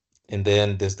 And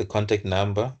then there's the contact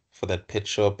number for that pet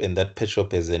shop, and that pet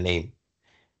shop has a name.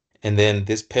 And then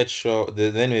this pet shop,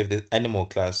 then we have the animal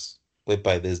class,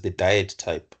 whereby there's the diet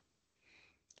type.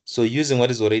 So using what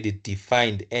is already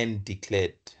defined and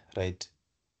declared, right?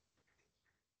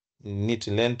 You need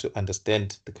to learn to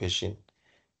understand the question.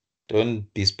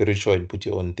 Don't be spiritual and put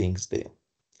your own things there.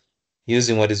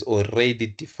 Using what is already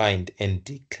defined and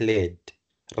declared,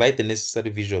 write the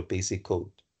necessary Visual Basic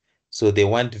code. So they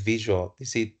want visual. You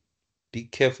see, be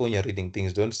careful when you're reading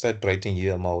things. Don't start writing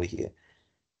UML here.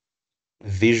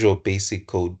 Visual Basic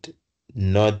code,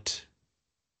 not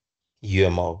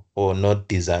UML or not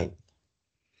design.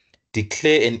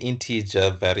 Declare an integer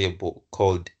variable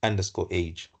called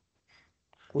 _age,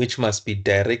 which must be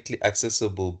directly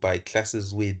accessible by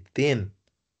classes within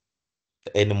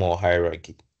animal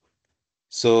hierarchy.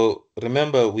 So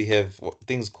remember, we have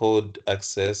things called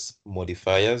access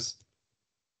modifiers.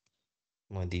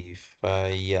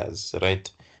 Modifiers,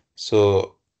 right?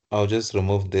 So I'll just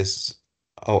remove this.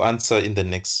 I'll answer in the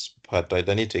next part, right?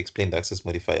 I need to explain the access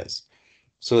modifiers.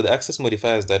 So the access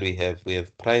modifiers that we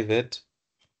have private,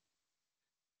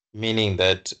 meaning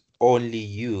that only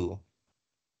you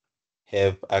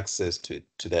have access to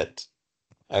that,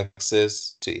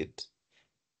 access to it.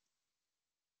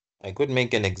 I could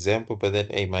make an example, but then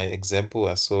hey, my example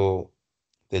are so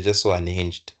they're just so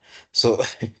unhinged. So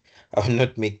I'll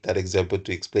not make that example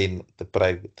to explain the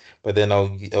private, but then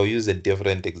I'll use a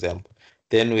different example.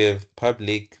 Then we have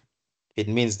public. It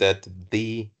means that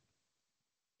the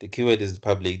keyword is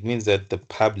public. It means that the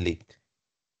public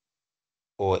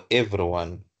or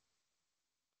everyone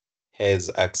has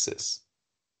access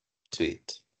to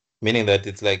it, meaning that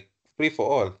it's like free for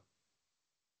all.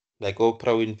 Like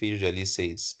Oprah Winfrey usually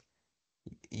says,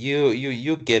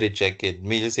 you get a jacket.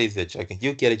 Me just says a jacket.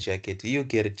 You get a jacket. You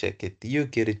get a jacket. You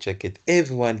get a jacket.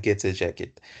 Everyone gets a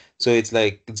jacket. So it's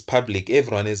like it's public.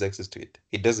 Everyone has access to it.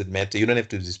 It doesn't matter. You don't have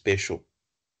to be special,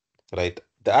 right?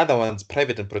 The other ones,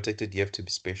 private and protected, you have to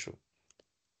be special.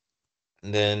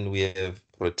 And then we have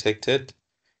protected.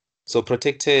 So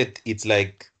protected, it's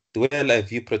like the way I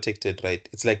view protected, right?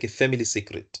 It's like a family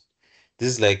secret. This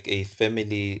is like a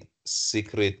family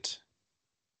secret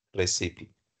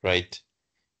recipe, right?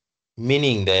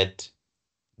 Meaning that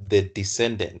the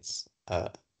descendants,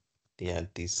 their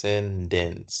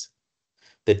descendants,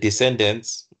 the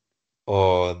descendants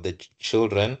or the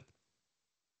children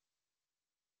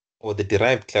or the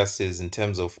derived classes in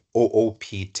terms of OOP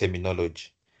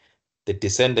terminology, the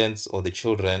descendants or the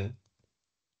children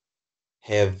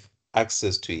have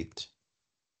access to it.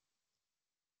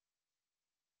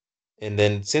 And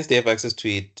then since they have access to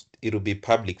it, it will be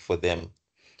public for them.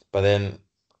 But then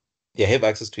they have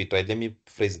access to it, right? Let me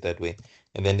phrase it that way.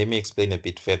 And then let me explain a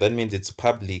bit further. That means it's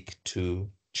public to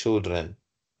children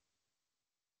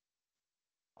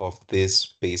of this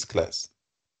base class,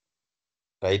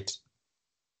 right?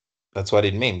 That's what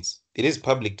it means. It is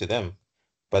public to them,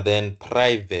 but then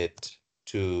private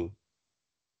to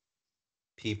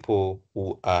people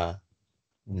who are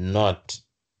not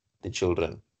the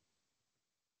children.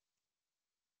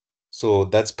 So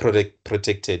that's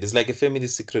protected. It's like a family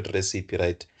secret recipe,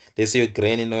 right? They say your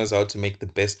granny knows how to make the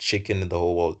best chicken in the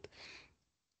whole world.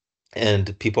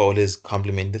 And people always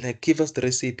compliment, they're like, give us the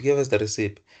recipe, give us the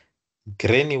recipe.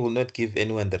 Granny will not give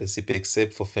anyone the recipe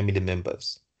except for family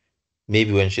members.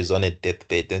 Maybe when she's on a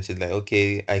deathbed, then she's like,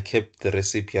 okay, I kept the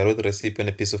recipe. I wrote the recipe on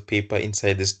a piece of paper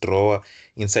inside this drawer,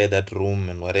 inside that room,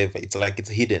 and whatever. It's like it's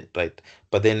hidden, right?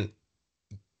 But then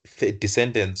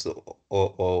descendants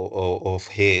of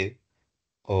her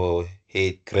or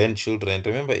her grandchildren,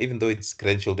 remember, even though it's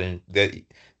grandchildren,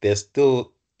 they're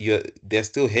still they're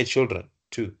still her children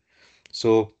too.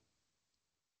 So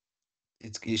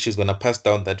she's gonna pass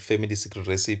down that family secret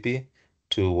recipe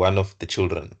to one of the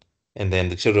children, and then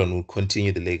the children will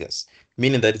continue the legacy,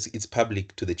 meaning that it's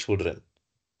public to the children,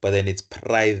 but then it's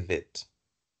private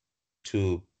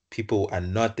to people who are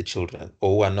not the children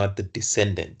or who are not the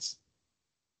descendants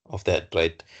of that,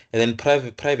 right? And then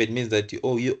private means that you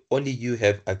only you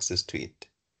have access to it,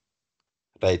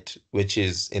 right? Which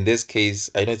is in this case,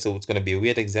 I know it's going to be a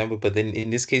weird example, but then in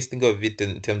this case, think of it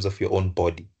in terms of your own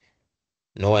body.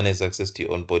 No one has access to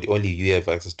your own body. Only you have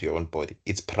access to your own body.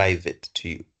 It's private to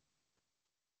you,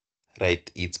 right?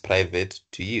 It's private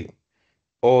to you.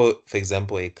 Or, for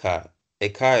example, a car. A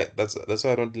car, that's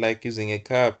why I don't like using a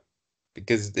car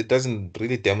because it doesn't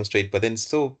really demonstrate, but then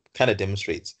still kind of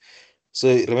demonstrates. So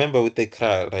remember with the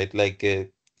car, right? Like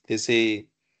let's say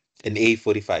an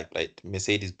A45, right?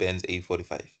 Mercedes-Benz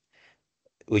A45.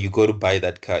 Or you go to buy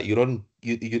that car, you don't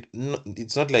you no,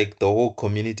 it's not like the whole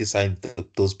community signed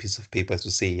those pieces of papers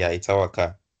to say, yeah, it's our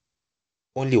car.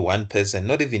 Only one person,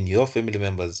 not even your family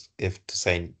members have to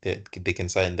sign they can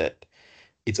sign that.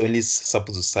 It's only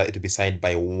supposed to be signed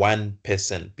by one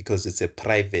person because it's a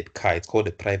private car. It's called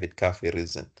a private car for a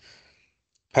reason.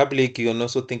 Public, you can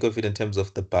also think of it in terms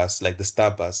of the bus, like the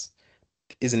Star bus.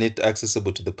 Isn't it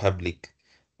accessible to the public?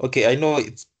 Okay, I know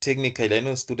it's technical. I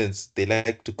know students, they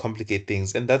like to complicate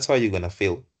things, and that's why you're gonna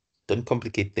fail. Don't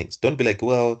complicate things. Don't be like,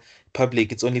 well,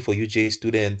 public, it's only for UJ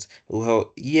students.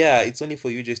 Well, yeah, it's only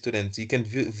for UJ students. You can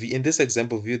in this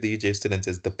example, view the UJ students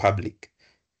as the public.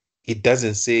 It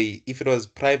doesn't say if it was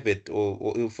private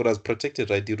or if it was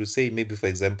protected, right? You would say maybe, for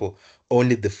example,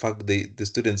 only the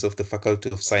students of the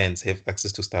Faculty of Science have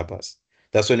access to Starbucks.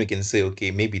 That's when we can say, okay,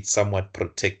 maybe it's somewhat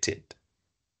protected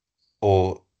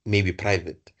or maybe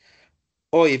private.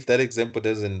 Or if that example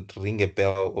doesn't ring a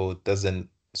bell or doesn't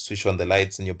switch on the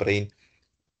lights in your brain,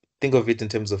 think of it in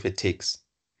terms of a text.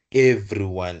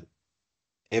 Everyone,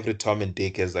 every Tom and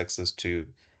Dick has access to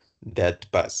that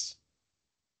bus.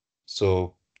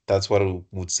 So that's what I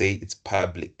would say, it's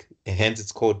public. And hence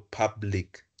it's called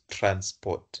public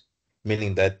transport,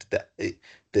 meaning that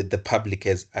the public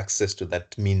has access to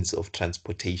that means of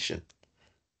transportation.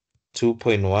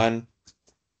 2.1.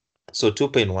 So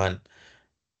 2.1,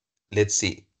 let's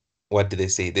see. What did they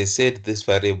say? They said this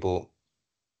variable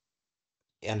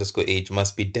underscore age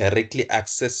must be directly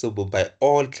accessible by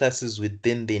all classes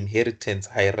within the inheritance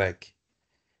hierarchy.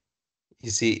 You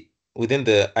see, within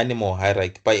the animal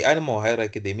hierarchy, by animal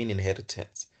hierarchy, they mean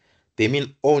inheritance. They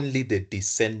mean only the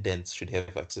descendants should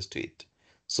have access to it.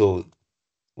 So,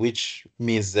 which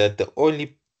means that the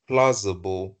only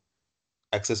plausible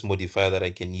access modifier that I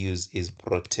can use is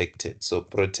protected. So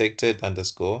protected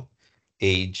underscore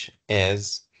age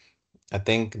as, I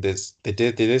think this,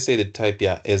 did they say the type?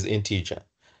 Yeah, as integer.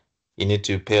 You need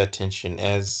to pay attention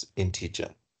as integer.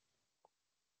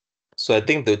 So I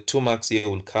think the 2 marks here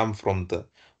will come from the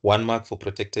 1 mark for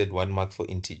protected, 1 mark for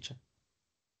integer.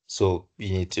 So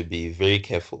you need to be very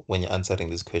careful when you're answering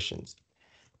these questions.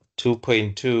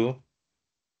 2.2,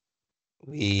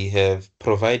 we have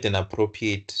provide an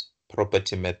appropriate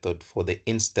property method for the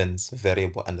instance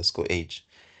variable underscore age.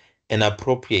 An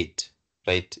appropriate,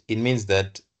 right? It means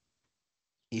that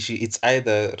it's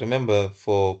either, remember,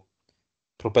 for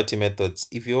property methods,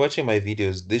 if you're watching my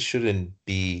videos, this shouldn't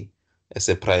be a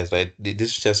surprise, right?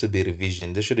 This just should be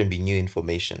revision. This shouldn't be new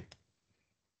information.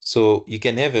 So you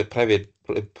can have a private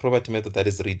property method that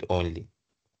is read only,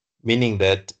 meaning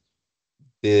that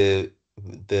the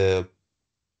the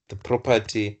the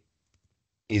property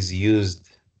is used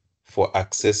for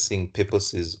accessing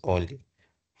purposes only,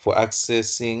 for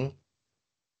accessing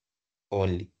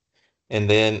only. And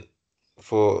then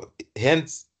for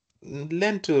hence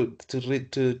learn to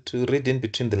read in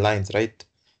between the lines, right?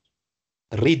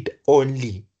 Read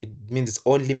only. It means it's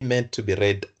only meant to be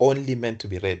read, only meant to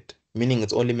be read, meaning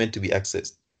it's only meant to be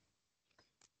accessed.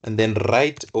 And then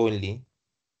write only,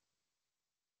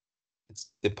 it's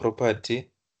the property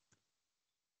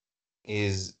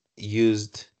is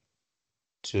used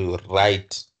to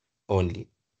write only,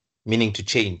 meaning to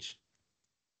change.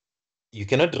 You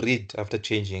cannot read after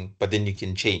changing, but then you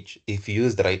can change. If you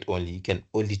use the write only, you can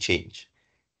only change.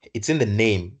 It's in the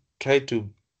name. Try to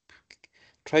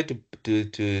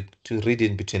read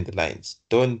in between the lines.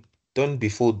 Don't be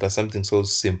fooled by something so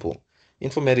simple.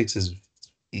 Informatics is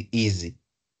easy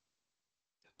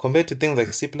compared to things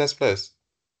like C++.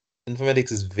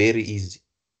 Informatics is very easy.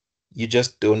 You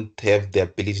just don't have the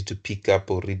ability to pick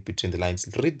up or read between the lines.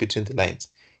 Read between the lines.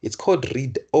 It's called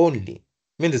read only. It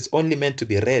means it's only meant to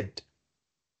be read.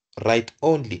 Write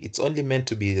only. It's only meant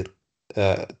to be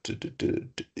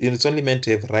it's only meant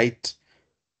to have write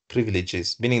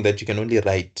privileges, meaning that you can only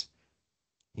write.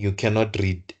 You cannot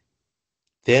read.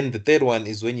 Then the third one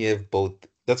is when you have both.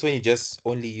 That's when you just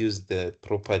only use the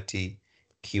property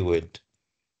keyword.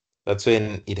 That's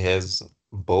when it has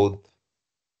both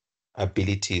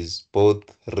abilities, both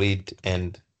read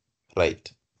and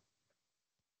write.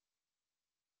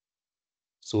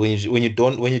 So when you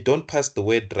don't pass the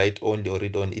word write only or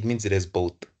read only, it means it has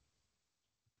both.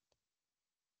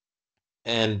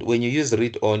 And when you use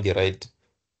read only, right?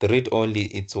 The read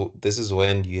only, this is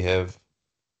when you have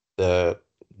the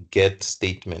get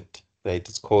statement, right?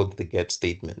 It's called the get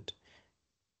statement.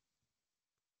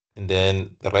 And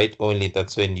then the write only,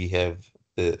 that's when you have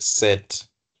the set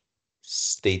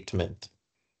statement.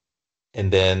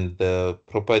 And then the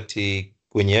property,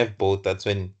 when you have both, that's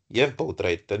when you have both,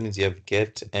 right? That means you have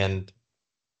get and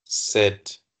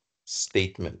set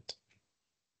statement.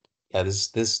 Yeah,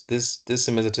 this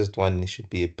semester test one should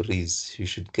be a breeze. You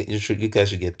guys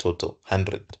should get total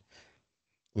 100.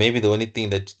 Maybe the only thing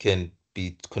that can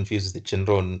be confused is the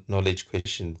general knowledge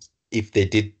questions. If they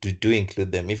do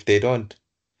include them. If they don't,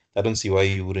 I don't see why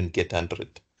you wouldn't get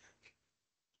 100.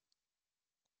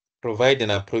 Provide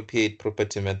an appropriate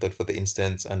property method for the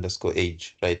instance underscore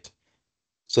age, right?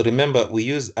 So remember, we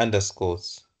use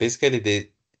underscores.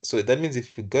 Basically, so that means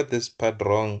if you got this part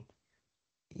wrong,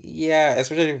 yeah,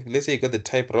 especially if, let's say you got the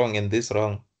type wrong and this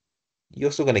wrong, you're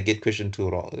also gonna get question 2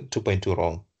 wrong, 2.2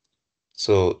 wrong.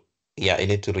 So yeah, you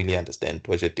need to really understand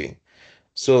what you're doing.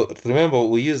 So remember,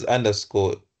 we use the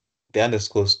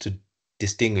underscores to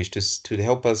distinguish, to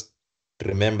help us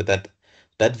remember that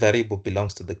that variable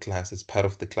belongs to the class, it's part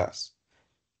of the class.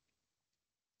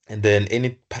 And then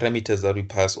any parameters that we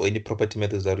pass or any property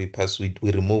methods that we pass, we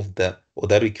remove or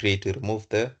that we create, we remove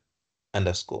the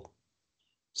underscore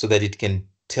so that it can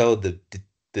tell the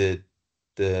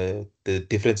the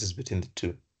differences between the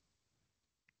two.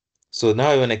 So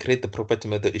now when I create the property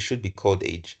method, it should be called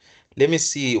age. Let me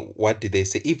see what did they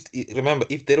say. If remember,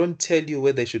 if they don't tell you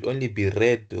whether it should only be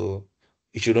read or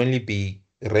it should only be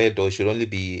read or it should only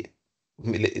be,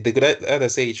 they could either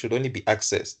say it should only be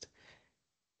accessed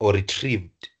or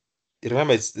retrieved.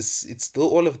 Remember,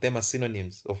 all of them are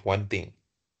synonyms of one thing.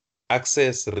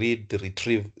 Access, read,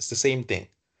 retrieve. It's the same thing.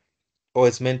 Or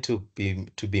it's meant to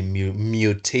be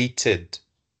mutated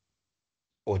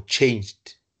or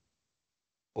changed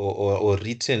or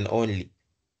written only.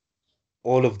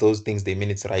 All of those things, they mean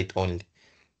it's right only.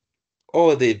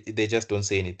 Or they just don't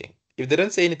say anything. If they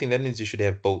don't say anything, that means you should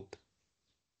have both.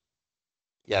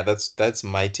 Yeah, that's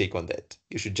my take on that.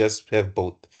 You should just have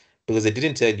both because they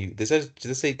didn't tell you. They said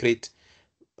just say create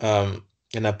an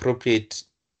appropriate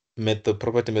method,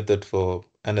 property method for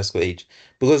underscore age.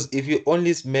 Because if you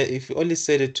only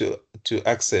set it to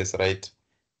access, right?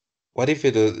 What if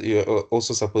you're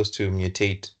also supposed to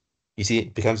mutate? You see,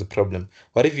 it becomes a problem.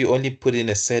 What if you only put in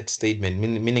a set statement,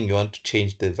 meaning you want to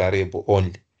change the variable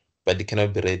only, but it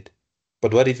cannot be read?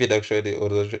 But what if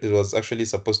it was actually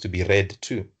supposed to be read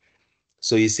too?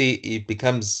 So you see, it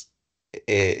becomes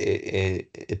a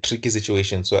tricky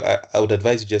situation. So I would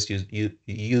advise you just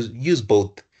use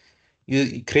both.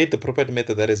 You create the property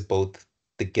method that is both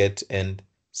the get and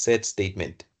set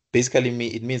statement. Basically,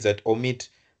 it means that omit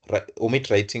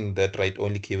writing that write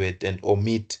only keyword and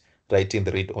omit writing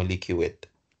the read only keyword.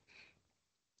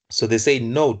 So they say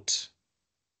note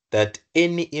that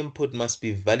any input must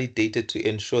be validated to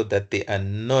ensure that they are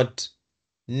not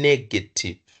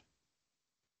negative.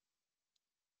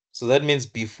 So that means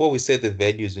before we set the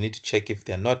values, we need to check if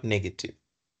they're not negative.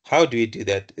 How do we do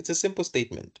that? It's a simple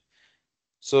statement.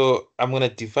 So I'm going to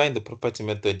define the property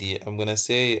method here. I'm going to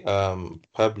say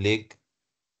public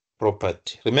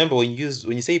property. Remember, when you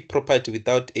say property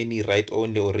without any write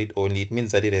only or read only, it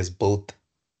means that it has both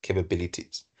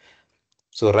capabilities.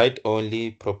 So write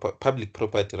only public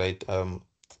property, right?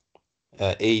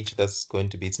 Age, that's going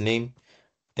to be its name.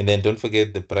 And then don't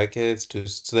forget the brackets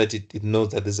so that it knows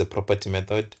that this is a property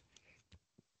method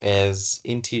as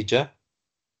integer.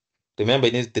 Remember,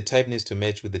 the type needs to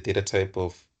match with the data type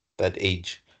of that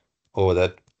age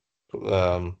or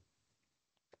um,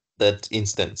 that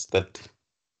instance, that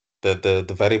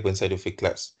the variable inside of a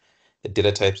class. The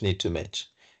data types need to match.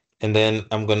 And then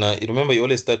remember, you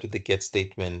always start with the get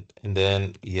statement, and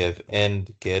then you have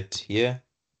end get here,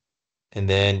 and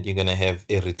then you're gonna have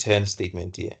a return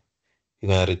statement here.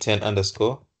 You're gonna return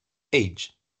underscore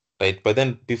age, right? But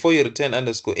then before you return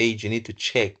underscore age, you need to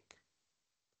check.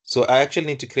 So I actually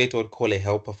need to create what we call a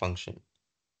helper function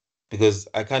because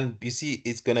I can't, you see,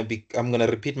 I'm gonna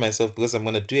repeat myself because I'm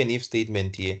gonna do an if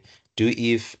statement here. Do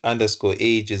if underscore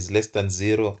age is less than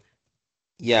 0.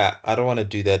 Yeah, I don't want to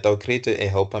do that. I'll create a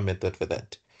helper method for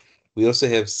that. We also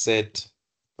have set,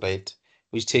 right,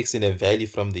 which takes in a value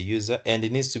from the user, and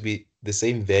it needs to be the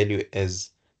same value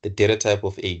as the data type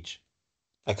of age.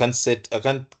 I can't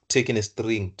take in a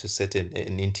string to set an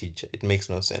integer. It makes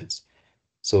no sense.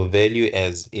 So value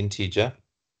as integer,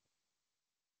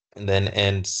 and then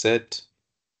end set,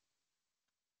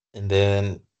 and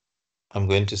then I'm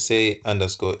going to say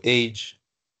underscore age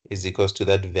is equals to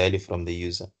that value from the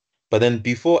user. But then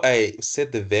before I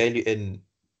set the value and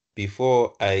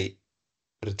before I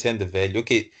return the value,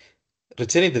 okay,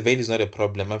 returning the value is not a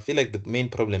problem. I feel like the main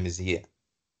problem is here.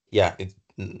 Yeah,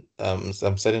 so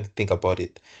I'm starting to think about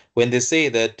it. When they say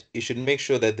that you should make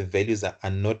sure that the values are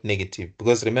not negative,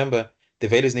 because remember, the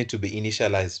values need to be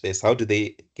initialized first. How do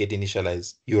they get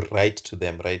initialized? You write to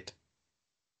them, right?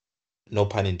 No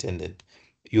pun intended.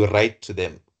 You write to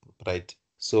them, right?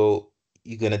 So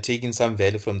you're going to take in some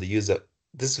value from the user.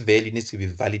 This value needs to be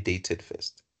validated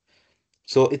first.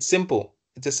 So it's simple.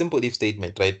 It's a simple if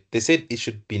statement, right? They said it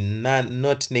should be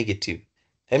not negative.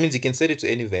 That means you can set it to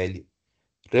any value.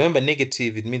 Remember,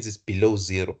 negative, it means it's below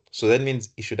 0. So that means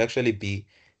it should actually be,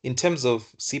 in terms of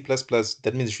C++,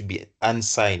 that means it should be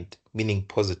unsigned, meaning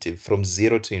positive, from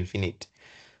 0 to infinite.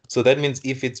 So that means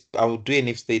I'll do an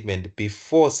if statement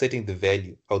before setting the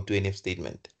value, I'll do an if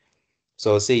statement.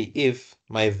 So I'll say if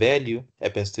my value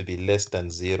happens to be less than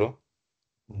 0,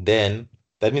 then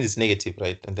that means it's negative,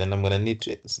 right? And then I'm going to need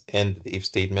to end the if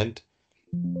statement.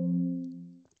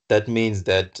 That means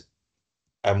that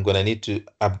I'm going to need to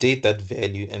update that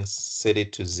value and set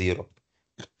it to 0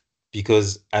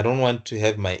 because I don't want to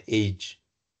have my age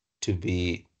to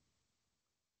be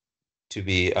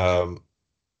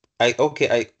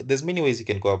there's many ways you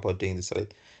can go about doing this,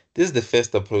 right? This is the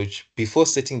first approach. Before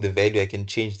setting the value, I can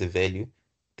change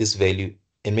this value,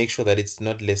 and make sure that it's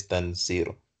not less than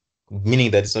 0, meaning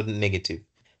that it's not negative.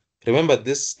 Remember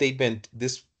this statement,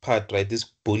 this part, right? This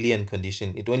Boolean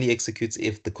condition, it only executes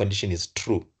if the condition is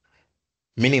true.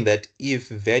 Meaning that if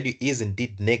value is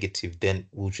indeed negative, then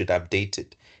we should update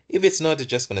it. If it's not, it's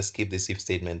just going to skip this if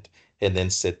statement and then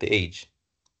set the age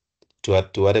to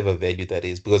whatever value that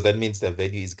is, because that means the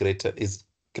value is greater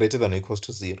than or equals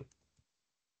to 0,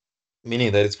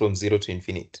 meaning that it's from 0 to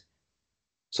infinite.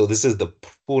 So this is the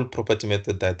full property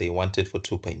method that they wanted for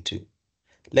 2.2.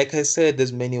 Like I said,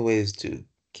 there's many ways to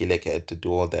kill a cat to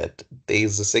do all that. There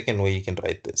is a second way you can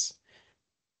write this.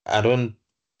 I don't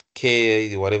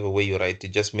care whatever way you write it,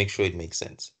 just make sure it makes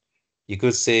sense. You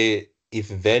could say if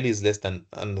value is less than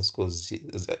underscore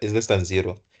is less than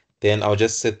 0, then I'll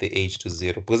just set the age to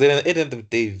 0, because then at the end of the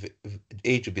day,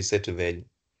 age will be set to value.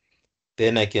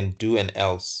 Then I can do an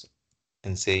else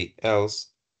and say else,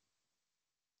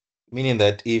 meaning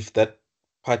that if that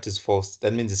part is false,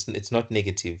 that means it's not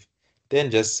negative. Then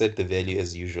just set the value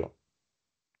as usual.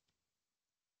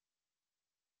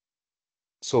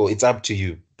 So it's up to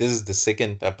you. This is the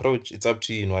second approach. It's up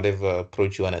to you in whatever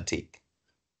approach you want to take.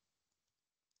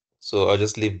 So I'll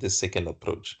just leave this second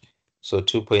approach. So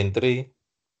 2.3.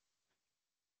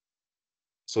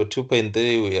 So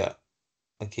 2.3, we are,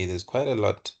 okay, there's quite a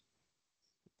lot.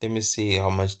 Let me see how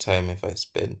much time if I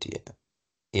spent here.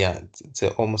 Yeah, it's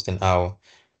almost an hour.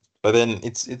 But then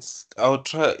I'll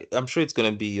try, I'm sure it's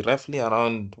gonna be roughly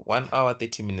around 1 hour,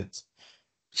 30 minutes,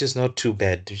 which is not too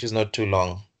bad, which is not too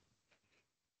long.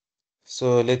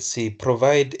 So let's see,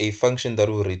 provide a function that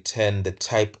will return the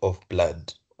type of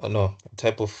blood. Oh no,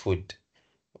 type of food.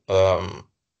 Yeah,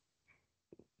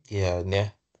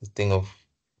 the thing of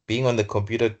being on the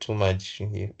computer too much,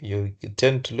 you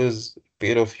tend to lose a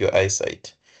bit of your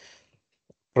eyesight.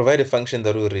 Provide a function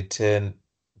that will return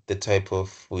the type of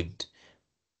food.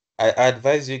 I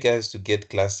advise you guys to get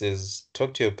classes,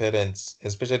 talk to your parents,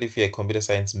 especially if you're a computer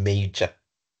science major.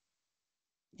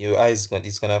 Your eyes,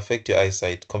 it's gonna affect your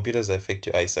eyesight. Computers affect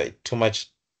your eyesight. Too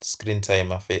much screen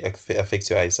time affects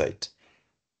your eyesight.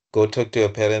 Go talk to your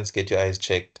parents, get your eyes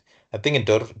checked. I think in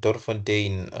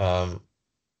Dorfontaine,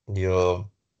 your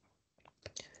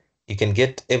you can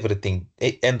get everything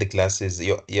and the glasses.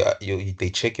 They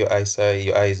check your eyesight,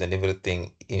 your eyes, and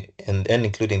everything, and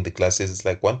including the glasses. It's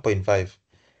like 1.5,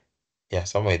 yeah,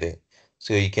 somewhere there.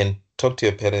 So you can talk to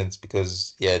your parents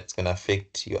because yeah, it's gonna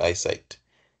affect your eyesight.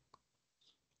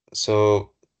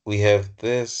 So we have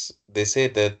this. They say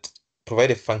that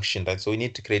provide a function, right? So we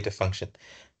need to create a function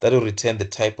that will return the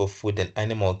type of food an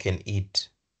animal can eat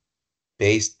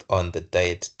based on the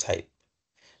diet type.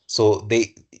 So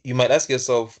you might ask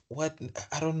yourself, what,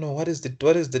 I don't know, what is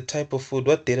the type of food?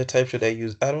 What data type should I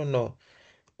use? I don't know.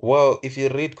 Well, if you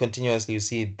read continuously, you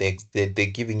see they're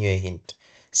giving you a hint.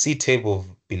 See table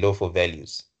below for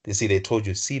values. They told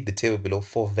you, see the table below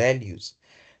for values.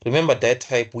 Remember data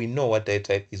type, we know what data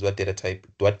type is, what data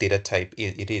type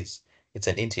it is. It's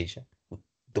an integer.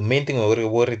 The main thing we're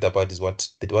worried about is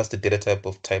what's the data type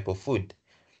of food.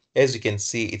 As you can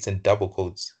see, it's in double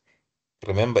quotes.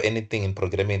 Remember, anything in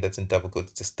programming that's in double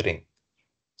quotes, it's a string.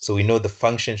 So we know the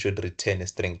function should return a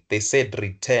string. They said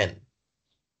return.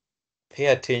 Pay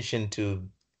attention to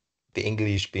the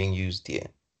English being used here.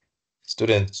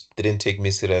 Students didn't take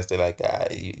me serious. They're like,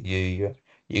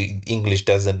 English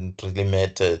doesn't really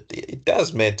matter. It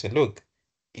does matter. Look,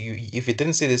 if you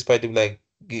didn't see this part, you'd be like,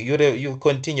 you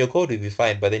continue, your code will be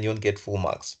fine, but then you won't get full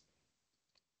marks.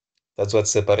 That's what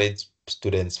separates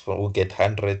students from who get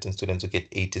 100 and students who get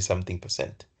 80 something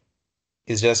percent.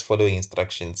 It's just following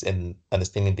instructions and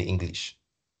understanding the English.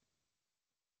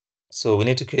 So we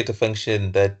need to create a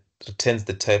function that returns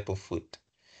the type of food.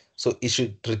 So it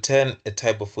should return a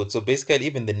type of food. So basically,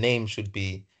 even the name should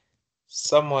be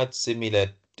somewhat similar.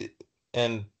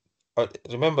 And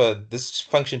remember, this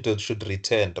function should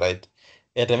return, right?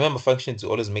 And remember, functions, you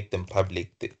always make them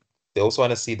public. They also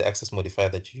want to see the access modifier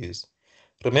that you use.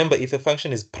 Remember, if a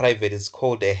function is private, it's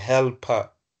called a helper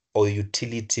or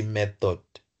utility method,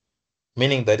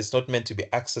 meaning that it's not meant to be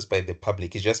accessed by the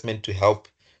public. It's just meant to help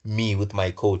me with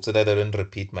my code so that I don't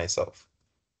repeat myself.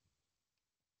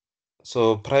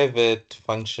 So private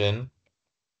function,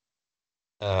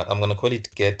 I'm going to call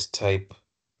it get type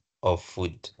of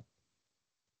food,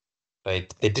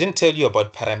 right? They didn't tell you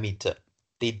about parameter.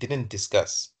 They didn't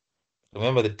discuss.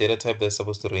 Remember, the data type they're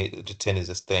supposed to return is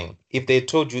a string. If they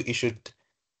told you it should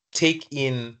take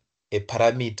in a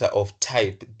parameter of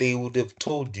type, they would have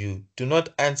told you, do not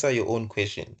answer your own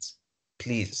questions.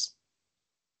 Please,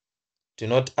 do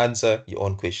not answer your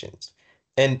own questions.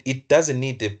 And it doesn't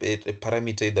need a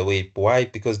parameter either way. Why?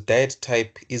 Because diet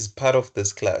type is part of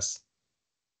this class.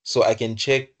 So I can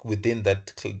check within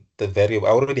that the variable.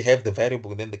 I already have the variable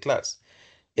within the class.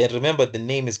 And remember, the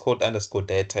name is called underscore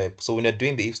diet type. So when you're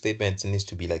doing the if statement, it needs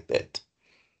to be like that.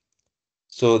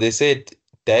 So they said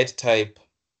diet type,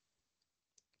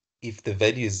 if the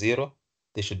value is 0,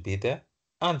 they should be the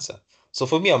answer. So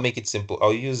for me, I'll make it simple.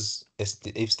 I'll use a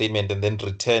if statement and then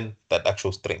return that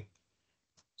actual string.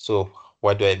 So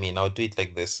what do I mean? I'll do it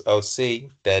like this. I'll say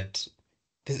that,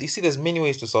 you see, there's many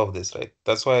ways to solve this, right?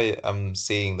 That's why I'm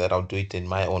saying that I'll do it in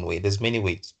my own way. There's many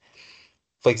ways.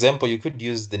 For example, you could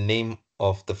use the name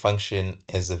of the function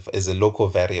as a local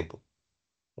variable.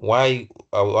 Why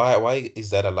is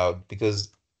that allowed?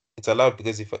 Because it's allowed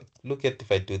because if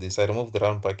I do this, I remove the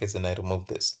round brackets and I remove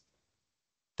this.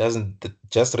 Doesn't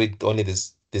just read only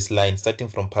this line starting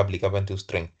from public up until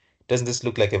string. Doesn't this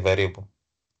look like a variable?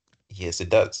 Yes, it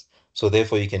does. So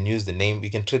therefore you can use the name,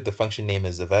 you can treat the function name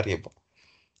as a variable.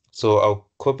 So I'll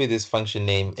copy this function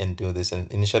name and do this and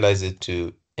initialize it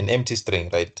to an empty string,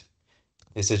 right?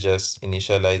 This is just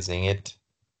initializing it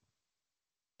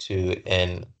to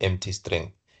an empty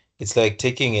string. It's like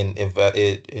taking an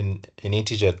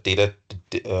integer data,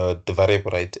 the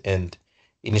variable, right, and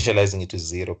initializing it to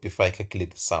 0 before I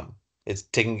calculate the sum. It's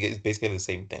basically the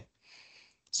same thing.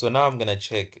 So now I'm gonna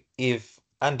check if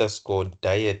underscore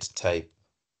diet type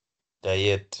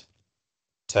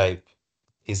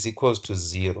is equals to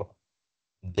 0,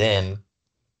 then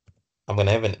I'm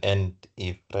gonna have an end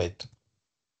if, right?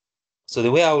 So the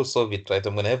way I will solve it, right,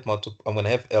 I'm gonna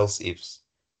have else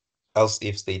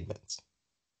if statements.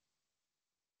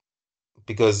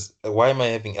 Because why am I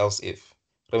having else if?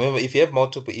 Remember, if you have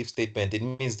multiple if statement, it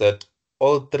means that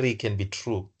all three can be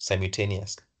true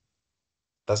simultaneously.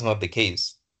 That's not the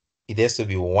case. It has to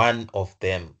be one of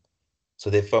them. So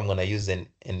therefore, I'm gonna use an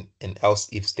else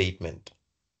if statement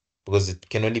because it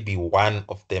can only be one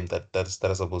of them that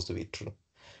are supposed to be true.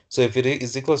 So if it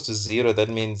is equals to 0, that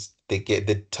means they get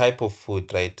the type of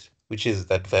food, right? Which is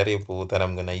that variable that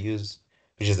I'm gonna use,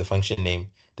 which is the function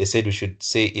name. They said we should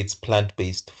say it's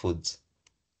plant-based foods.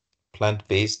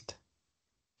 Plant-based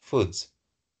foods.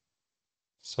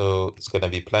 So it's gonna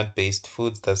be plant-based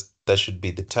foods. That should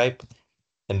be the type.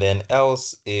 And then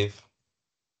else if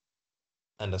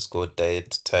underscore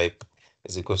diet type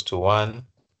is equals to 1,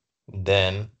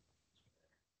 then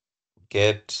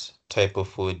get type of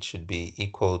food should be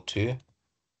equal to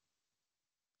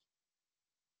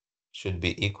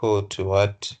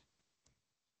what?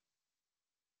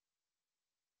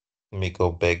 Let me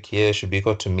go back here. Should be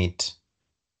equal to meat.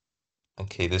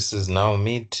 Okay, this is now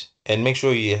meat. And make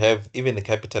sure you have even the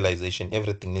capitalization,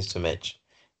 everything needs to match.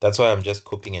 That's why I'm just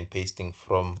copying and pasting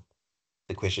from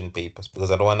the question papers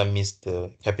because I don't want to miss the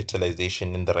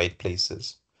capitalization in the right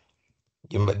places.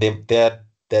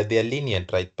 They're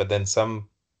lenient, right? But then some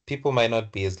people might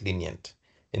not be as lenient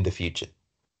in the future.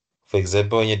 For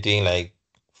example, when you're doing like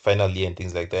final year and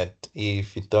things like that,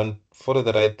 if you don't follow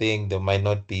the right thing, they might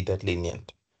not be that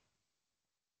lenient.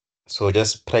 So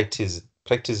just practice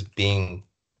being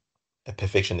a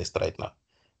perfectionist right now.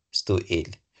 It's too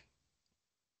early.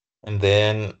 And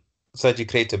then so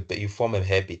that you form a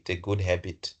habit, a good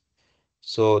habit.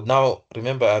 So now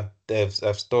remember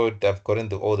I've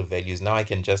gotten all the values. Now I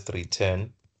can just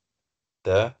return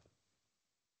the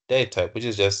data type, which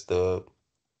is just the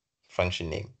function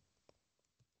name.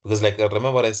 Because like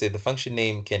remember what I said, the function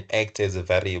name can act as a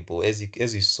variable. As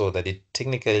you saw that it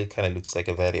technically kind of looks like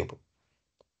a variable.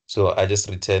 So I just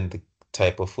return the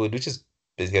type of food, which is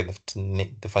basically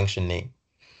the function name.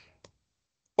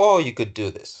 Or you could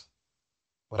do this,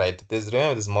 right?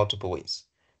 There's multiple ways.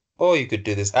 Or you could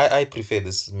do this. I prefer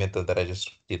this method that I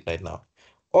just did right now.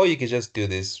 Or you could just do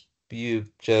this. You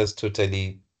just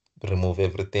totally remove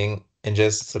everything and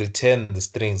just return the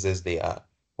strings as they are.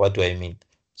 What do I mean?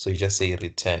 So you just say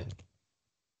return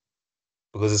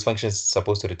because this function is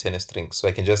supposed to return a string. So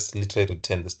I can just literally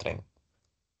return the string.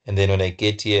 And then when I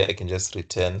get here, I can just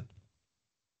return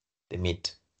the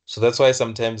meat. So that's why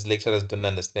sometimes lecturers don't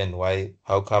understand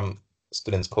how come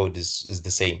students' code is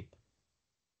the same.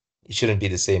 It shouldn't be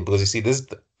the same because you see this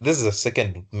is a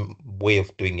second way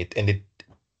of doing it, and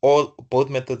both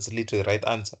methods lead to the right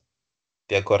answer.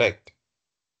 They are correct.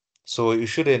 So you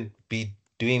shouldn't be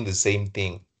doing the same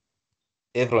thing.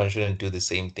 Everyone shouldn't do the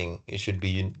same thing. It should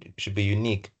be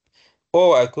unique.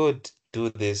 Or I could do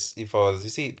this if I was, you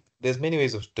see, there's many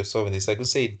ways of solving this. I could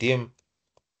say dim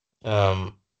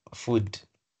um food.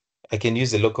 I can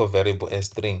use a local variable as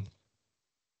string.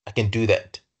 I can do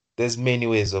that. There's many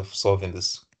ways of solving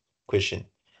this question.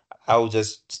 I'll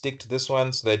just stick to this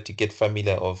one so that you get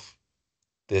familiar of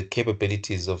the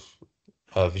capabilities of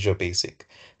Visual Basic.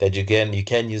 That you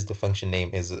can use the function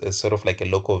name as sort of like a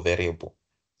local variable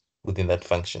within that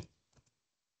function.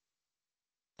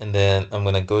 And then I'm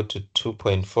gonna go to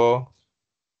 2.4.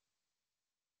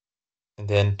 And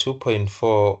then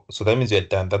 2.4, so that means you're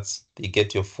done. You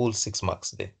get your full 6 marks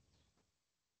there.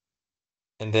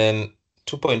 And then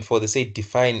 2.4, they say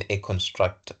define a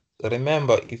constructor.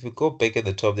 Remember, if you go back at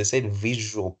the top, they said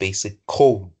Visual Basic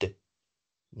Code,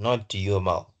 not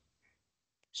UML.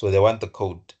 So they want the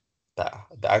code, the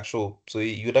actual. So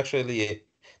you'd actually,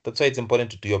 that's why it's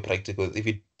important to do your practicals. If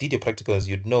you did your practicals,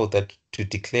 you'd know that to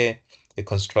declare a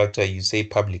constructor, you say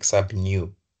public sub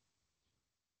new.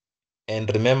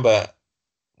 And remember,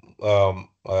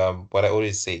 what I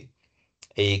always say,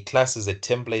 a class is a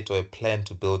template or a plan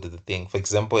to build the thing. For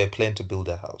example, a plan to build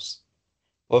a house.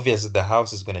 Obviously, the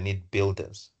house is going to need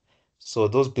builders. So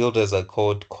those builders are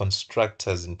called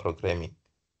constructors in programming.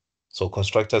 So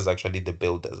constructors are actually the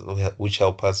builders which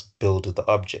help us build the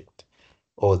object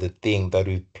or the thing that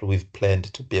we've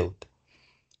planned to build.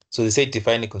 So they say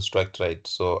define a constructor, right?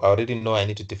 So I already know I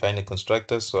need to define a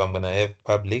constructor. So I'm going to have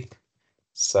public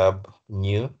sub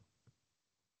new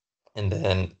and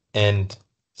then end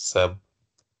sub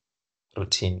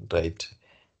routine, right?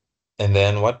 And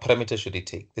then what parameter should it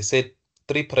take? They said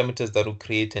 3 parameters that will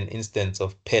create an instance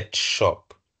of pet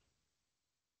shop,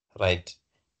 right?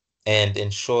 And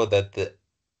ensure that the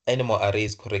animal array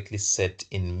is correctly set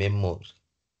in memory.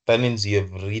 That means you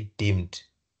have redeemed,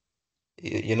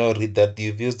 read that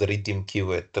you've used the redeem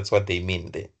keyword. That's what they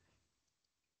mean there.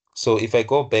 So if I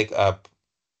go back up,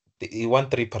 you want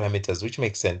 3 parameters, which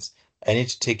makes sense. I need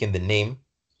to take in the name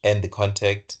and the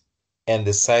contact and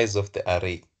the size of the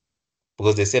array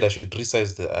because they said I should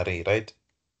resize the array, right?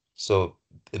 So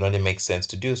it only makes sense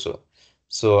to do so.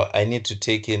 So I need to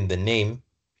take in the name.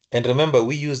 And remember,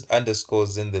 we used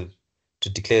underscores to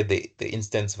declare the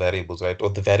instance variables, right? Or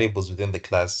the variables within the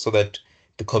class so that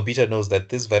the computer knows that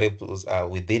these variables are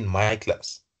within my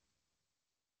class.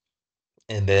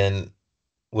 And then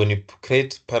when you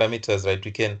create parameters, right,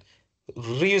 we can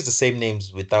reuse the same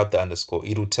names without the underscore.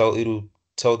 It'll tell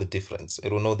the difference.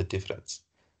 It will know the difference.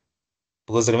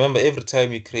 Because remember, every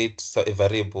time you create a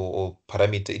variable or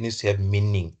parameter, it needs to have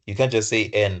meaning. You can't just say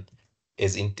n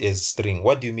as string.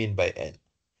 What do you mean by n?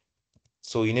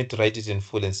 So you need to write it in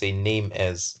full and say name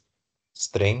as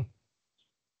string.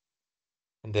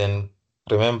 And then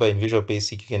remember in Visual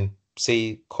Basic, you can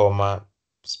say comma,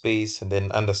 space, and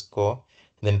then underscore,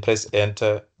 and then press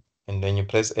enter. And when you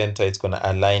press enter, it's going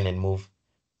to align and move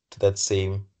to that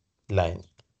same line.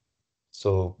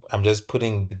 So I'm just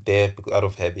putting it there out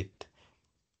of habit.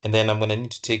 And then I'm going to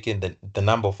need to take in the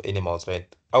number of animals,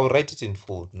 right? I will write it in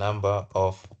full, number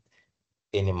of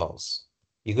animals.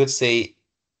 You could say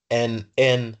n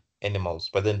animals,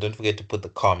 but then don't forget to put the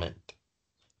comment.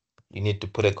 You need to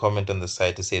put a comment on the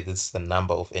side to say this is the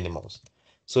number of animals.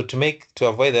 So to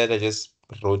avoid that, I just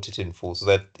wrote it in full so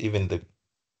that even the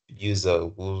user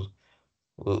will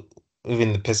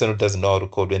even the person who doesn't know how to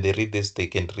code, when they read this, they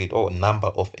can read, oh, number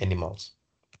of animals.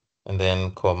 And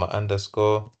then comma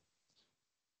underscore.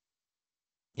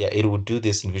 Yeah, it will do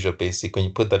this in Visual Basic. When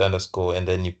you put that underscore and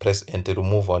then you press enter, it will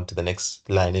move on to the next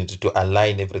line and to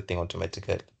align everything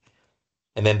automatically.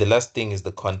 And then the last thing is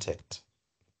the contact.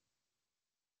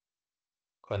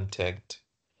 Contact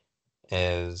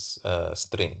as a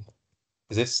string.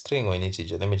 Is it string or an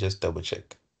integer? Let me just double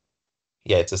check.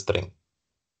 Yeah, it's a string.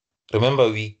 Remember,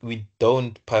 we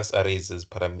don't pass arrays as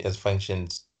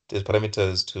functions, as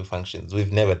parameters to functions.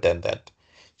 We've never done that.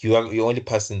 You only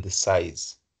pass in the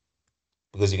size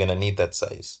because you're gonna need that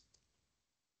size.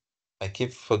 I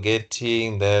keep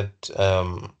forgetting that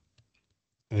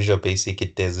Visual Basic,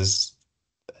 it does this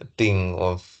thing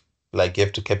of like you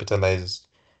have to capitalize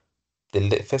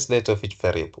the first letter of each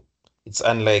variable. It's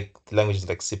unlike languages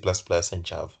like C++ and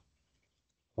Java,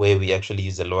 where we actually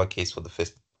use the lowercase for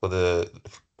the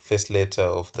first letter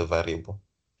of the variable.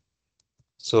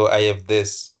 So I have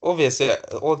this. Obviously,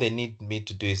 all they need me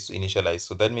to do is to initialize.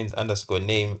 So that means underscore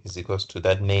name is equals to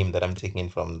that name that I'm taking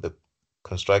from the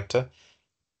constructor,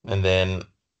 and then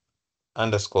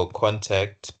underscore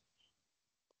contact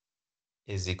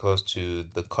is equals to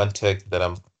the contact that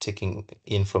I'm taking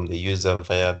in from the user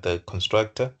via the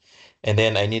constructor. And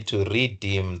then I need to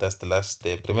redeem, that's the last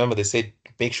step. Remember, they said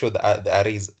make sure the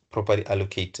array is properly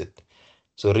allocated.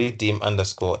 So redeem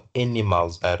underscore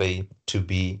animals array to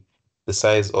be the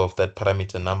size of that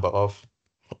parameter number of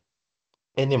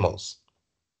animals.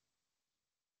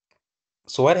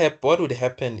 So what would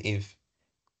happen if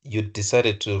you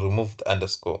decided to remove the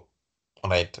underscore?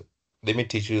 Right. Let me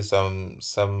teach you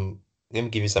let me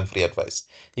give you some free advice.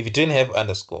 If you didn't have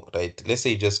underscore, right? Let's say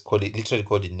you just literally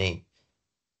called it name.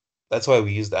 That's why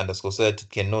we use the underscore so that it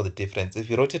can know the difference. If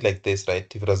you wrote it like this,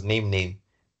 right? If it was name,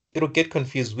 it'll get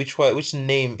confused which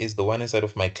name is the one inside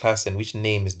of my class and which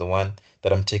name is the one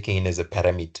that I'm taking in as a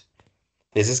parameter.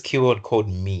 there's this keyword called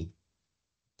me.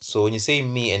 So when you say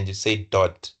me and you say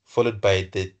dot followed by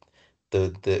the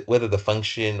whether the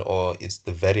function or it's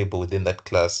the variable within that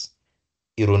class,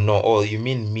 it will know, oh, you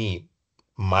mean me,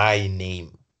 my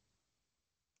name,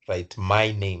 right?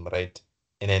 My name, right?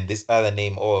 And then this other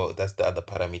name, oh, that's the other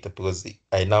parameter because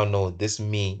I now know this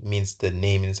me means the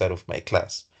name inside of my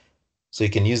class. So you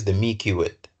can use the me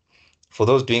keyword. For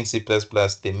those doing C++,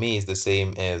 the me is the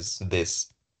same as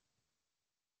this.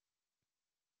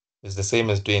 It's the same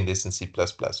as doing this in C++.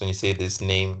 When you say this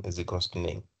name is equals to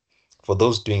name. For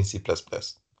those doing C++.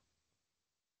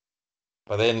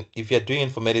 But then if you're doing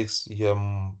informatics, you're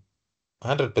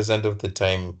 100% of the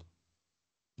time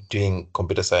doing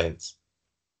computer science,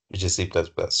 which is C++.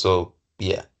 So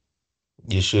yeah,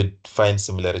 you should find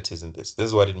similarities in this. This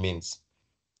is what it means.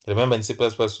 Remember in C++,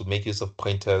 we make use of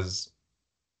pointers.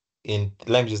 In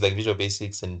languages like Visual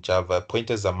Basics and Java,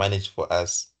 pointers are managed for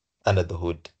us under the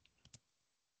hood.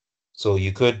 So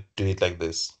you could do it like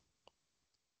this.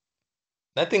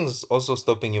 Nothing's also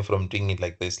stopping you from doing it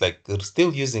like this. Like you're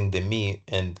still using the me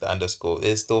and the underscore.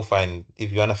 It's still fine.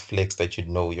 If you want to flex that you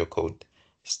know your code,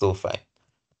 it's still fine.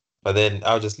 But then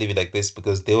I'll just leave it like this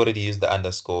because they already use the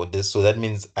underscore. This, so that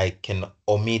means I can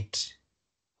omit,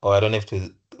 or I don't have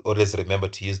to always remember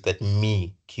to use that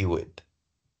me keyword.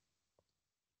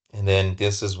 And then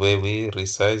this is where we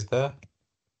resize the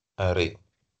array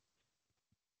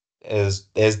as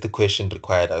the question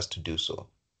required us to do so.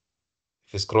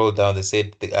 If you scroll down, they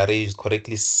said the array is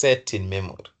correctly set in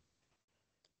memory.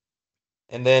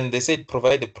 And then they said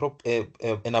provide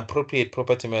an appropriate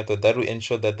property method that will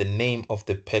ensure that the name of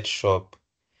the pet shop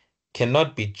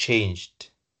cannot be changed,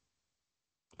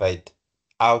 right,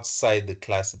 outside the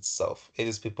class itself.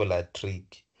 These people are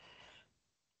tricky.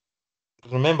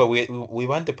 Remember, we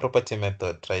want the property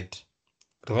method, right?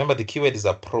 Remember, the keyword is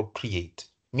appropriate,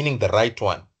 meaning the right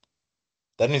one.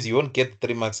 That means you won't get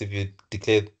 3 marks if you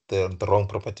declare the wrong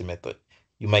property method.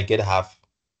 You might get half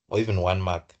or even 1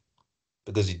 mark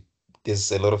because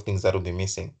there's a lot of things that will be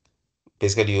missing.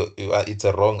 Basically, it's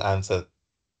a wrong answer.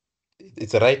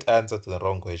 It's a right answer to the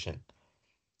wrong question.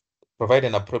 Provide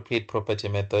an appropriate property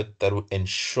method that will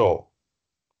ensure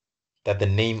that the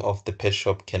name of the pet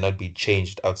shop cannot be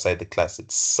changed outside the class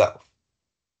itself.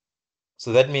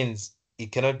 So that means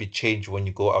it cannot be changed when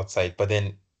you go outside, but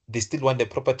then they still want the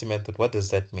property method. What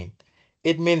does that mean?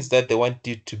 It means that they want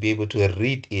you to be able to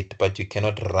read it, but you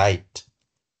cannot write.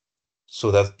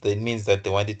 So that means that they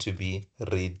want it to be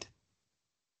read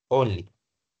only.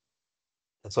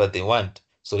 That's what they want.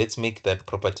 So let's make that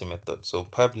property method. So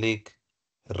public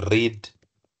read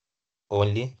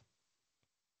only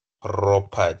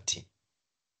property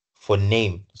for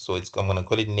name. So I'm gonna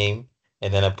call it name,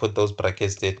 and then I put those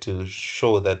brackets there to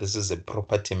show that this is a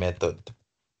property method.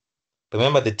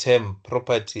 Remember the term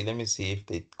property, let me see if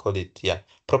they call it, yeah,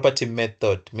 property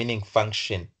method, meaning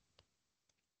function.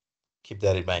 Keep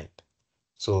that in mind.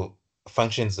 So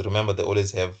functions, remember they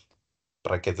always have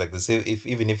brackets like this. If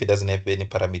even if it doesn't have any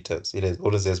parameters,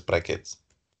 always has brackets.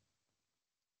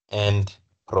 And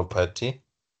property.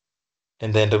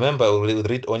 And then remember,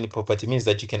 read only property means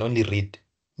that you can only read,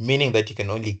 meaning that you can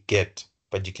only get,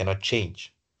 but you cannot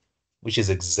change, which is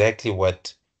exactly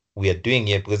what we are doing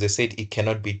here because they said it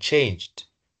cannot be changed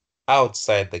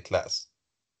outside the class.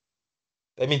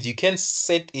 That means you can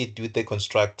set it with the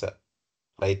constructor,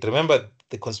 right? Remember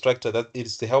the constructor that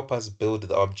is to help us build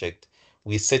the object.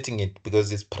 We're setting it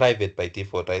because it's private by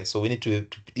default, right? So we need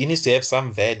it needs to have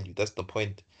some value. That's the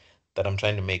point that I'm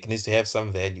trying to make. It needs to have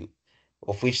some value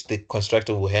of which the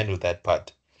constructor will handle that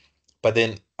part. But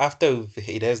then after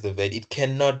it has the value, it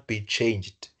cannot be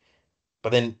changed.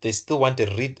 But then they still want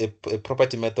a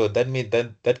property method. That means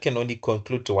that can only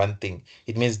conclude to one thing.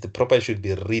 It means the property should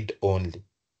be read only,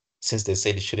 since they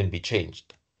said it shouldn't be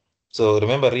changed. So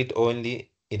remember, read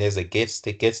only, it has a get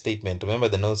statement. Remember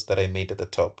the notes that I made at the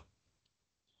top.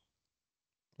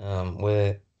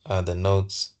 Where are the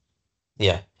notes?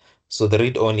 Yeah. So the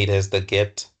read only, it has the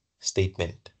get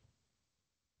statement,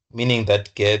 meaning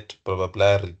that get blah blah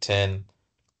blah return.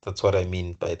 That's what I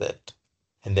mean by that.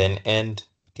 And then end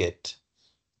get.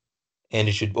 And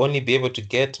you should only be able to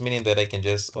get, meaning that I can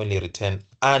just only return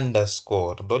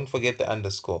underscore. Don't forget the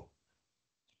underscore.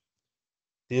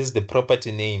 This is the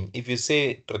property name. If you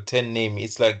say return name,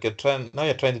 it's like you're trying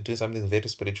to do something very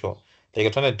spiritual. Like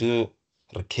you're trying to do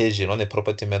recursion on a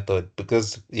property method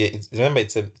because yeah, remember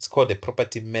it's called a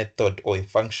property method or a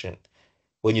function.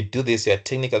 When you do this, you're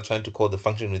technically trying to call the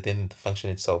function within the function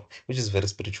itself, which is very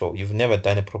spiritual. You've never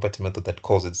done a property method that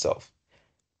calls itself.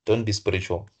 Don't be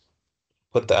spiritual.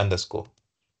 Put the underscore.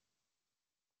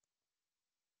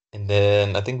 And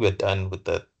then I think we're done with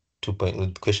the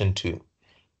with question 2.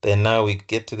 Then now we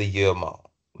get to the UML,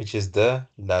 which is the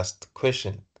last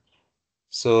question.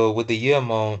 So with the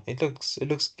UML, it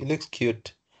looks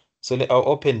cute. So I'll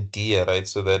open D here, right,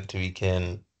 so that we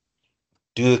can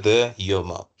do the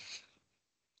UML.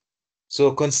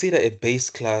 So consider a base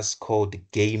class called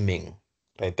gaming,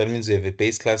 right? That means we have a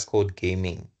base class called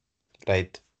gaming,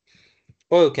 right?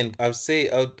 Or you can, I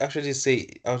would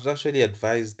actually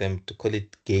advise them to call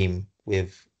it game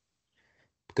with,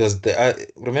 because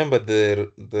remember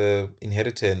the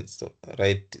inheritance,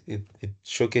 right? It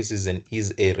showcases an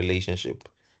is a relationship.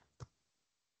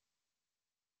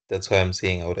 That's why I'm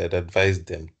saying I would advise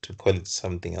them to call it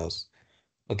something else.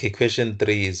 Okay, question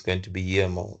 3 is going to be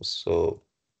UML. So,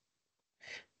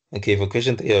 okay, for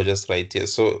question 3, I'll just write here.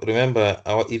 So remember,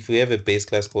 if we have a base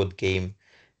class called game,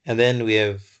 and then we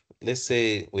have, let's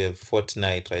say we have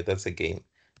Fortnite, right? That's a game.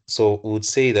 So we would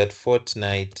say that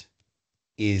Fortnite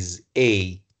is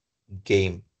a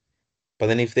game. But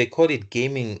then if they call it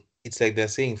gaming, it's like they're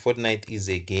saying Fortnite is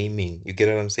a gaming. You get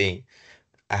what I'm saying?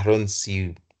 I don't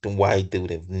see why they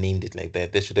would have named it like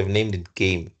that. They should have named it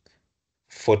game.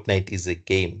 Fortnite is a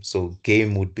game. So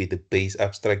game would be the base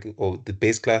abstract or the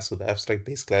base class or the abstract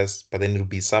base class, but then it will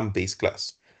be some base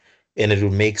class and it will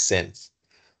make sense.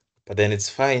 But then it's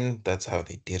fine. That's how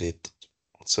they did it.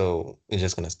 So we're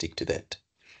just gonna stick to that.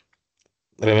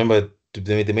 Remember,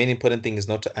 the main important thing is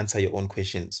not to answer your own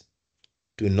questions.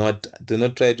 Do not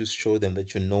try to show them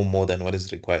that you know more than what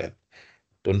is required.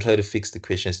 Don't try to fix the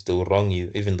questions. They'll wrong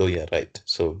you, even though you're right.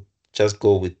 So just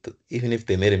go with, even if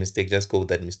they made a mistake, just go with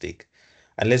that mistake.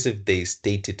 Unless if they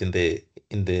state it in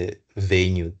the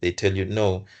venue, they tell you,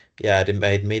 no, yeah, I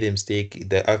had made a mistake.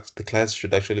 The class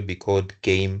should actually be called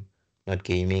game, not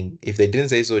gaming. If they didn't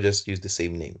say so, just use the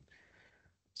same name.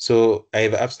 So I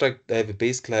have a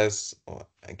base class.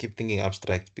 I keep thinking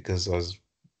abstract because I was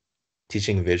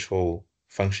teaching virtual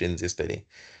functions yesterday,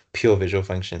 pure visual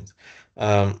functions.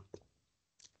 Um,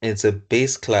 it's a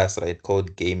base class, right,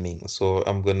 called gaming. So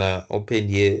I'm gonna open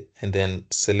here and then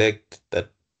select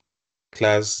that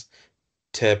class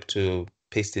tab to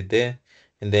paste it there.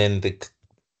 And then the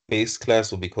base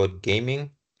class will be called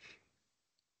gaming.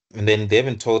 And then they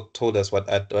haven't told us what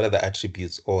are the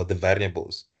attributes or the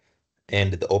variables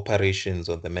and the operations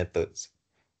or the methods.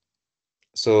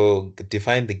 So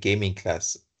define the gaming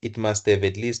class. It must have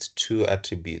at least two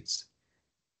attributes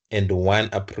and one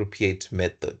appropriate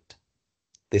method.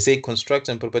 They say construct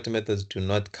and property methods do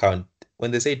not count.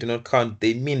 When they say do not count,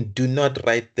 they mean do not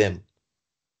write them.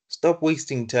 Stop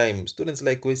wasting time. Students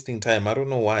like wasting time. I don't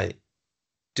know why.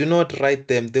 Do not write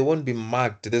them. They won't be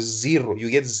marked. There's zero. You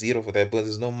get zero for that, but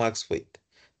there's no marks for it.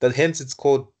 That hence it's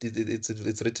called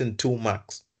it's written 2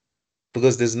 marks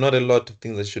because there's not a lot of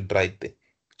things that should write there.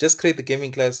 Just create the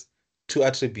gaming class, two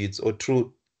attributes or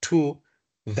two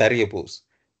variables,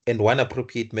 and one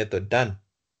appropriate method. Done.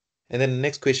 And then the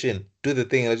next question, do the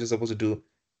thing that you're supposed to do,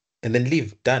 and then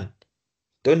leave. Done.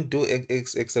 Don't do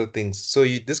extra things. So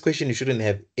this question, you shouldn't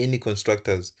have any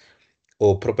constructors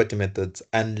or property methods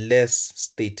unless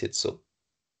stated so.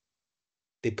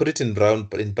 They put it in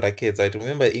brackets. I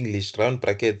remember English, round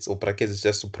brackets or brackets is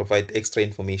just to provide extra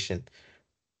information.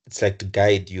 It's like to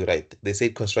guide you, right? They say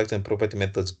construct and property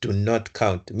methods do not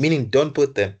count, meaning don't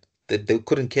put them. They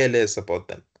couldn't care less about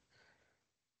them.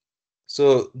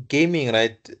 So gaming,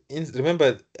 right?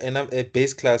 Remember, a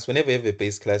base class, whenever you have a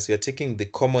base class, you're taking the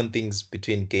common things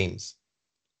between games,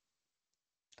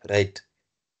 right?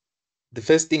 The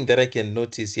first thing that I can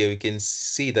notice here, we can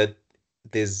see that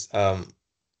there's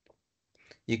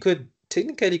you could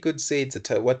technically could say it's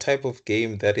what type of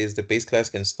game that is. The base class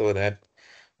can store that,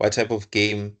 what type of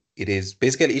game it is.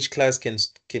 Basically, each class can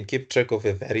keep track of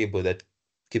a variable that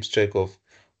keeps track of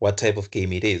what type of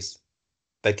game it is.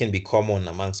 That can be common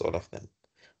amongst all of them.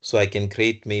 So I can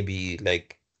create maybe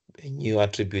like a new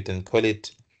attribute and call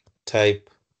it type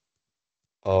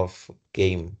of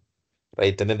game,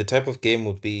 right? And then the type of game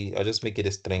would be, I'll just make it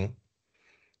a string.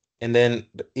 And then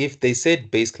if they said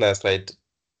base class, right?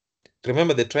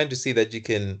 Remember, they're trying to see that you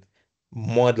can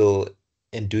model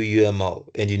and do UML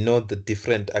and you know the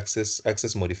different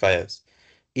access modifiers.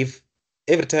 If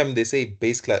every time they say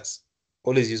base class,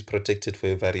 always use protected for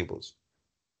your variables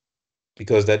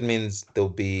because that means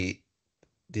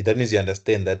you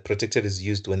understand that protected is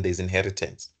used when there's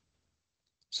inheritance.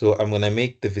 So I'm gonna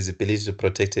make the visibility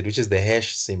protected, which is the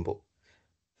hash symbol.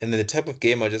 And then the type of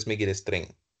game, I'll just make it a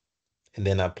string and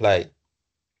then apply.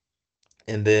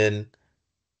 And then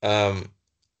um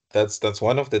that's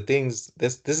one of the things.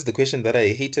 This is the question that I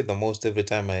hated the most every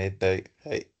time I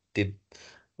did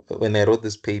when I wrote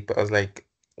this paper. I was like,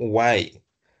 why?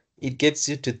 It gets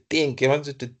you to think. It wants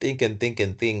you to think and think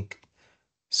and think.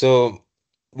 So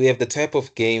we have the type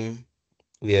of game,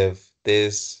 we have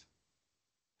this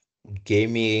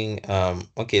gaming,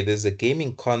 okay, there's a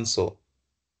gaming console.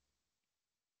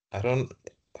 I don't,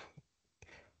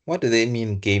 what do they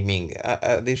mean gaming?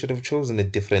 They should have chosen a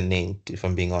different name, if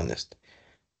I'm being honest.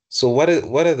 So what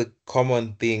are the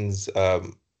common things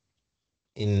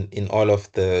in all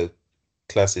of the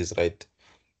classes, right?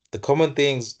 The common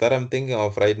things that I'm thinking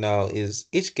of right now is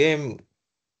each game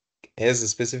has a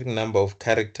specific number of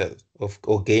characters of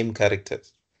or game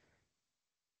characters,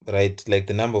 right? Like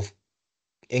the number of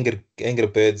Angry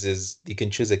Birds is you can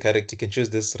choose a character, you can choose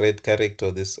this red character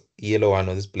or this yellow one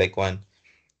or this black one.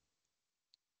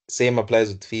 Same applies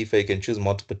with FIFA, you can choose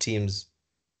multiple teams,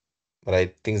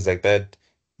 right? Things like that.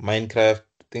 Minecraft,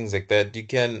 things like that. You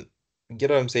can get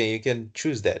what I'm saying, you can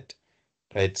choose that,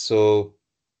 right? So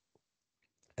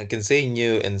I can say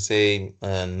new and say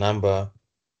a number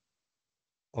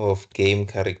of game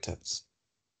characters,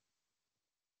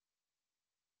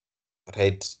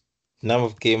 right? Number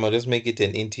of game, I'll just make it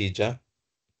an integer,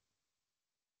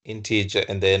 and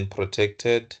then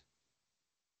protected.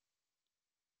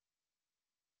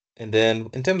 And then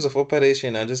in terms of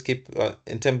operation, I'll just keep,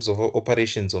 in terms of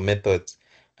operations or methods,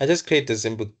 I just create a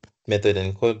simple method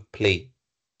and call it play.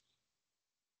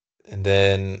 And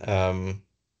then,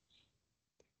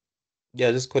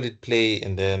 yeah, just call it play,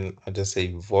 and then I'll just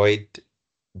say void.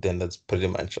 Then that's pretty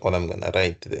much all I'm gonna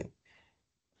write there.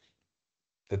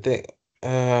 The thing,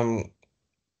 um,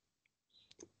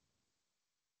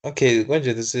 okay,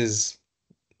 Gonja, this is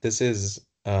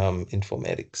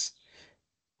informatics.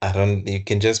 I don't, you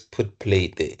can just put play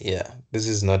there. Yeah, this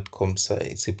is not comp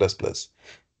sci, C++.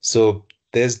 So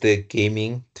there's the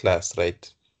gaming class,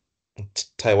 right?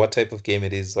 What type of game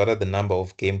it is, what are the number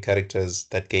of game characters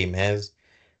that game has,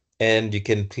 and you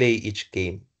can play each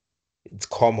game. It's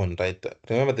common, right?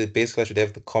 Remember, the base class should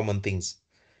have the common things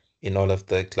in all of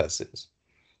the classes.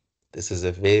 This is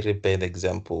a very bad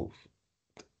example.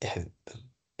 They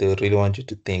really want you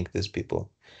to think, these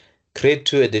people. Create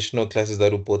two additional classes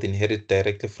that will both inherit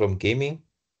directly from gaming.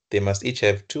 They must each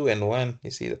have two and one.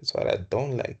 You see, that's what I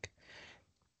don't like.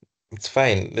 It's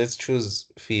fine. Let's choose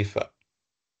FIFA.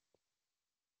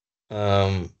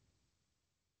 Um,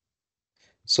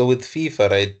 so with FIFA,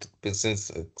 right? But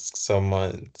since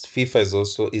someone FIFA is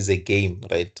also is a game,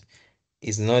 right?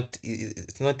 It's not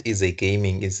is a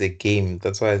gaming, it's a game.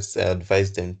 That's why I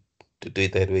advise them to do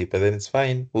it that way. But then it's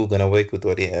fine. We're gonna work with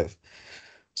what you have.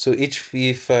 So each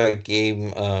FIFA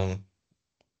game,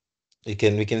 we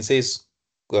can say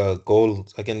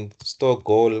goals. I can store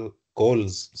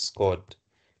goals scored.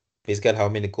 Basically, how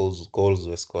many goals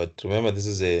were scored. Remember, this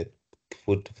is a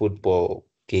football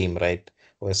game, right?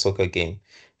 Or a soccer game.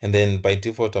 And then by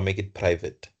default, I'll make it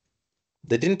private.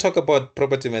 They didn't talk about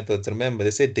property methods. Remember,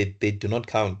 they said they do not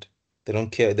count. They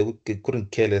don't care. They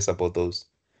couldn't care less about those.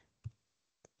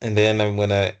 And then I'm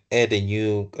gonna add a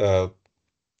new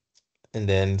and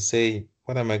then say,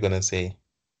 what am I gonna say?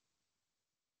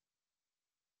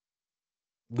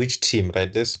 Which team,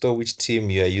 right? Let's store which team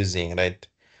you are using, right?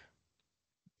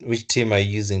 Which team are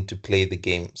you using to play the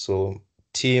game? So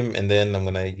team, and then I'm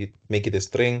gonna make it a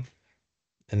string,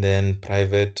 and then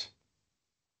private,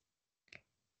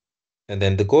 and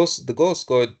then the goal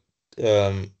scored.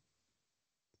 Um,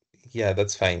 yeah,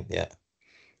 that's fine. Yeah,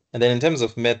 and then in terms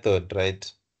of method,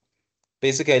 right?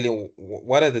 Basically,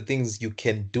 what are the things you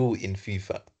can do in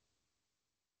FIFA?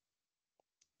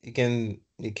 You can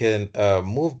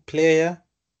move player.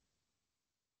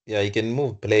 Yeah, you can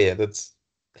move player. That's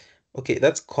okay.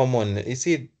 That's common. You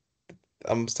see,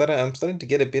 I'm starting to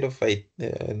get a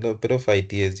little bit of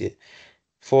ideas here.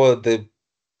 For the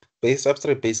base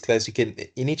abstract base class, you can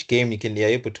in each game you're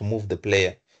able to move the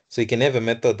player. So you can have a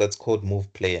method that's called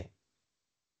move player.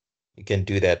 You can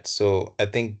do that. So I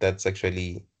think that's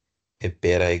actually a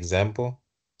better example.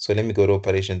 So let me go to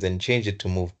operations and change it to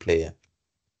move player.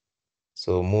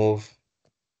 So move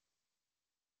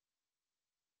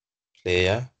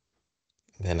player,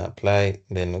 then apply,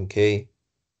 then okay.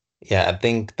 Yeah, I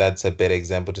think that's a better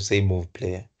example to say move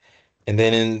player. And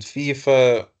then in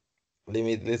FIFA,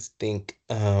 let's think.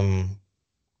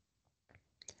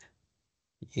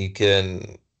 You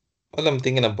can all I'm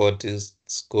thinking about is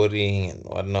scoring and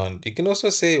whatnot. You can also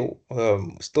say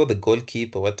store the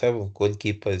goalkeeper. What type of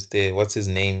goalkeeper is there? What's his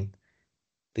name?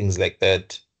 Things like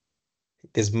that.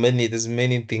 There's many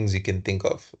things you can think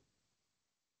of.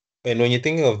 And when you're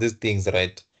thinking of these things,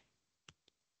 right,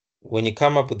 when you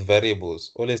come up with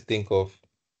variables, always think of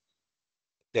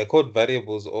they're called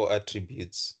variables or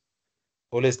attributes.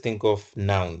 Always think of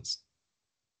nouns,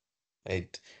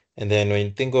 right? And then when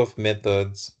you think of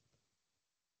methods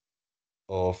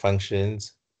or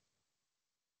functions,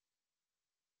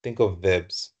 think of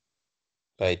verbs,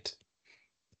 right?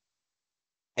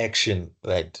 Action,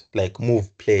 right? Like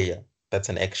move player, that's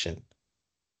an action.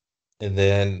 And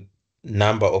then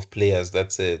number of players,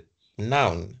 that's a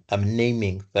noun. I'm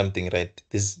naming something, right?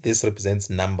 This represents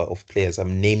number of players.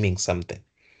 I'm naming something.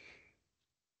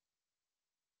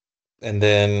 And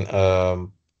then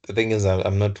the thing is,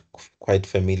 I'm not quite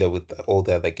familiar with all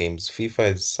the other games.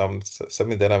 FIFA is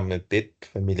something that I'm a bit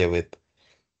familiar with.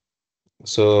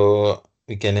 So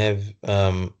we can have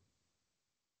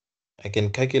I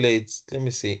can calculate, let me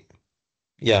see.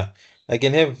 Yeah, I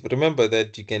can have, remember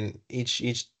that you can each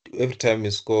every time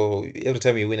you score, every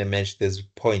time you win a match, there's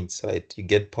points, right? You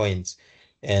get points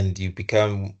and you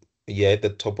become, you're at the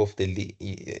top of the league.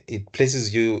 It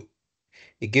places you,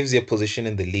 it gives you a position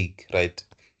in the league, right?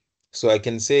 So I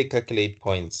can say calculate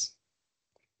points.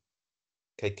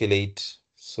 Calculate.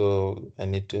 So I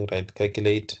need to write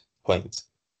calculate points.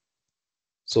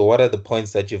 So what are the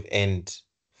points that you've earned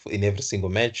in every single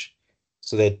match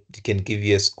so that it can give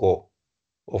you a score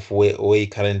of where you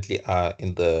currently are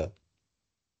in the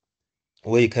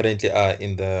where you currently are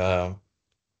in the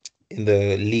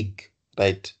league,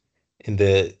 right? In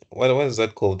the what is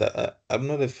that called? I'm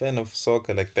not a fan of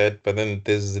soccer like that, but then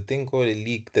there's a thing called a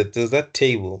league that there's that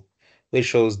table which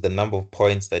shows the number of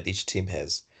points that each team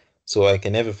has. So I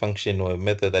can have a function or a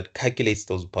method that calculates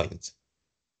those points.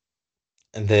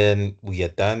 And then we are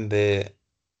done there.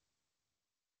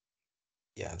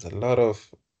 Yeah, it's a lot of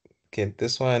okay,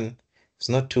 this one is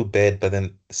not too bad, but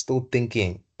then still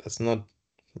thinking. That's not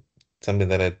something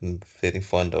that I'm very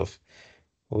fond of.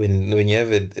 When you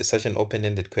have such an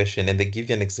open-ended question and they give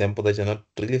you an example that you're not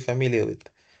really familiar with.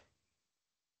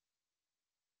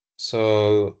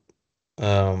 So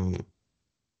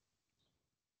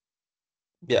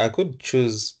yeah, I could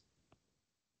choose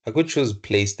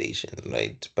PlayStation,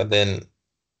 right? But then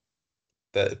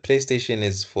the PlayStation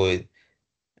is for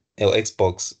or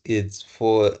Xbox, it's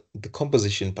for the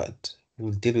composition part.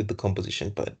 We'll deal with the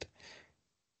composition part.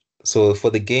 So for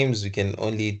the games, we can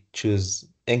only choose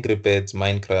Angry Birds,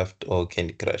 Minecraft, or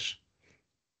Candy Crush.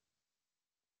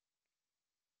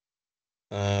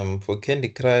 For Candy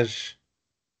Crush,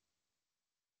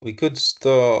 we could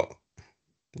store,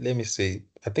 let me see.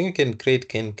 I think we can create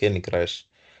Candy Crush.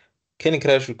 Candy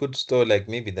Crush, we could store like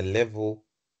maybe the level,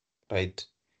 right?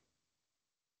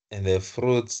 And the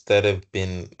fruits that have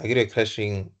been agree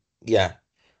crushing. Yeah,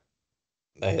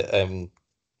 I'm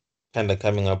kind of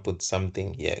coming up with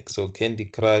something here. So Candy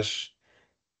Crush,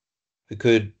 we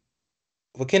could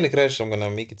for Candy Crush, I'm gonna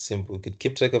make it simple. We could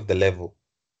keep track of the level,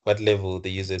 what level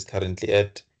the user is currently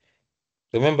at.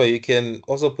 Remember, you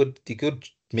could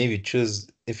maybe choose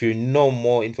if you know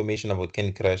more information about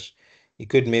Candy Crush, you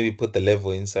could maybe put the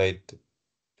level inside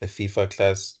the FIFA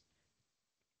class,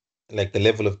 like the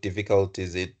level of difficulty.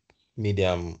 Is it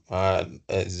medium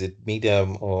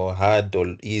or hard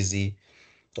or easy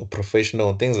or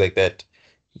professional, things like that.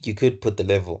 You could put the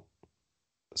level.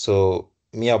 So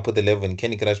me, I'll put the level in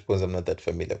Candy Crush because I'm not that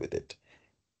familiar with it.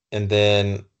 And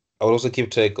then I will also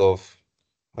keep track of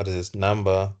what is this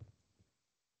number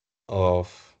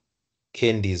of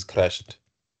candies crushed.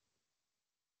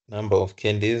 Number of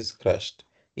candies crushed.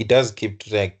 It does keep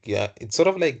track. Yeah, it's sort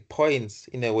of like points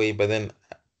in a way, but then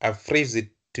I've phrased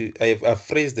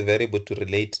the variable to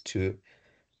relate to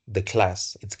the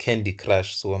class. It's Candy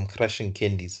Crush, so I'm crushing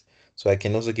candies. So I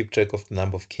can also keep track of the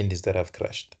number of candies that I've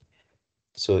crushed.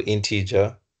 So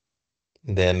integer,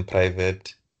 then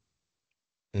private,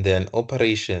 and then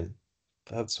operation.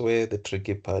 That's where the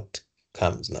tricky part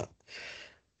comes now.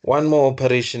 One more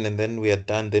operation and then we are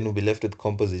done. Then we'll be left with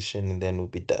composition and then we'll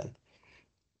be done.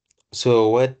 So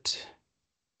what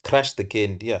crush the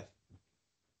candy? Yeah,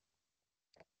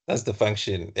 that's the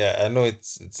function. Yeah, I know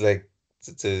it's like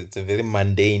it's a very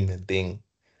mundane thing.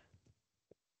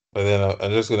 But then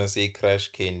I'm just gonna say crash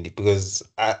candy because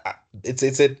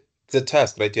it's a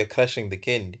task, right? You're crashing the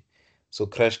candy. So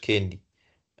crash candy.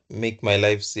 Make my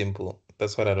life simple.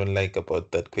 That's what I don't like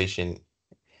about that question.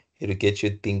 It'll get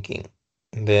you thinking.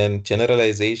 And then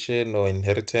generalization or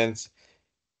inheritance.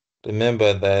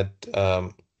 Remember that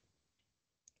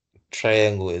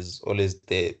triangle is always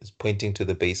there, is pointing to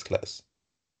the base class.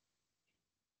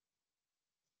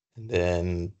 And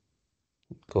then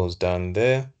goes down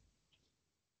there.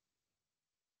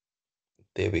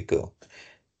 There we go.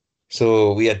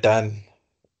 So we are done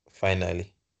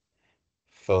finally.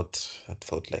 That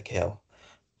felt like hell.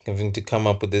 Having to come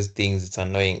up with these things, it's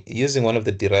annoying. Using one of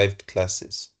the derived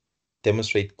classes,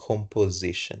 demonstrate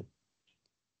composition,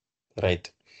 right?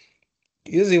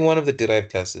 Using one of the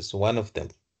derived classes, one of them,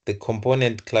 the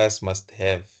component class must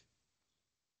have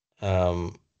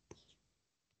um,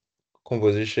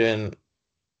 composition.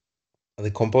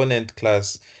 The component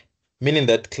class, meaning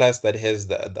that class that has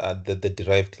the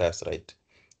derived class, right?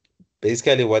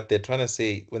 Basically, what they're trying to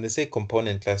say when they say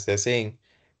component class, they're saying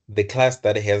the class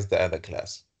that has the other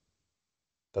class.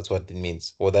 That's what it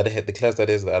means, or the class that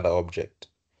has the other object.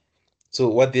 So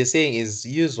what they're saying is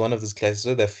use one of these classes,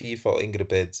 whether FIFA or Angry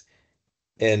Birds,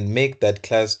 and make that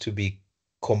class to be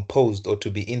composed or to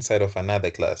be inside of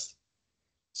another class.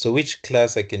 So which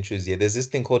class I can choose here? There's this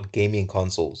thing called gaming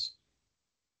consoles,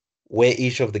 where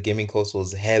each of the gaming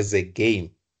consoles has a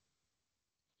game.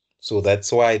 So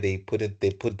that's why they put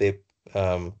the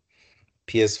um,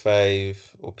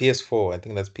 PS5 or PS4, I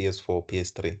think that's PS4,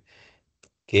 PS3.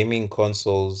 Gaming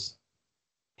consoles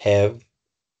have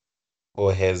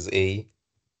or has a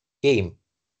game.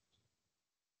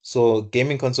 So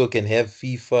gaming console can have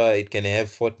FIFA, it can have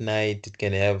Fortnite, it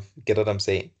can have, get what I'm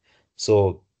saying?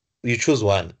 So you choose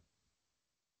one.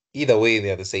 Either way,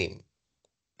 they are the same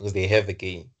because they have a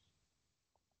game.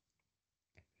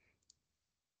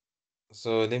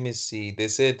 So let me see. They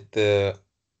said the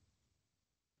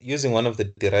using one of the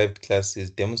derived classes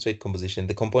demonstrate composition.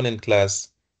 The component class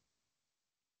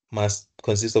must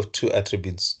consist of two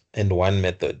attributes and one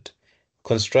method.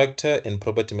 Constructor and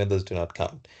property methods do not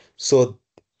count. So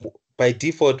by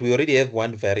default, we already have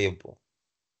one variable,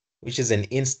 which is an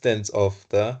instance of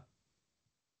the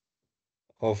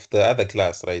other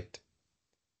class, right?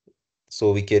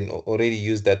 So we can already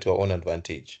use that to our own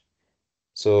advantage.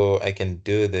 So I can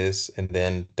do this and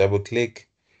then double click,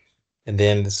 and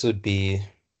then this would be,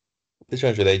 which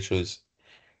one should I choose?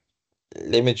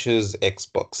 Let me choose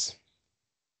Xbox.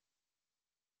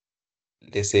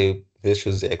 They say let's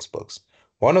choose the Xbox.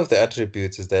 One of the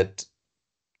attributes is that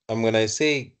I'm gonna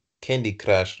say Candy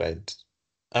Crush, right?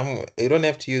 You don't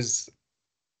have to use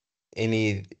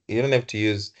you don't have to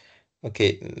use,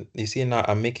 okay, you see now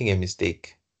I'm making a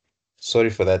mistake. Sorry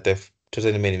for that. I've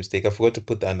totally made a mistake. I forgot to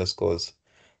put the underscores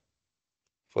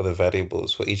for the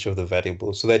variables, for each of the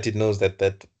variables, so that it knows that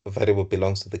that variable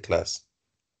belongs to the class.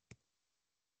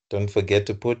 Don't forget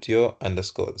to put your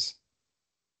underscores.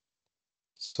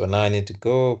 So now I need to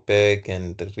go back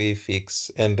and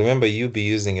refix. And remember, you'll be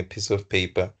using a piece of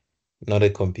paper, not a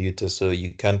computer, so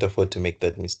you can't afford to make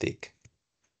that mistake.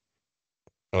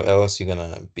 Or else you're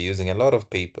gonna be using a lot of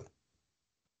paper.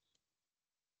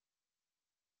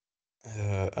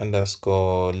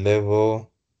 Underscore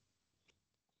level,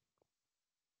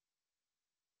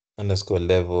 underscore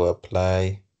level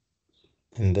apply,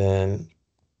 and then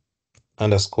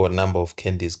underscore number of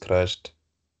candies crushed.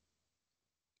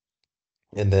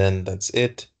 And then that's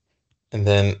it. And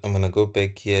then I'm gonna go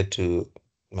back here to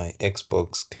my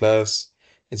Xbox class.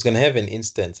 It's gonna have an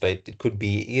instance, right? It could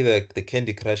be either the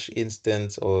Candy Crush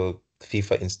instance or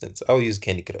FIFA instance. I'll use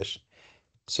Candy Crush.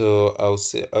 So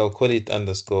I'll call it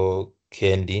underscore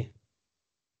candy.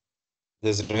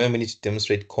 Because remember, we need to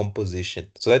demonstrate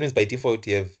composition. So that means by default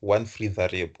you have one free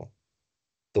variable,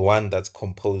 the one that's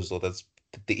composed, or that's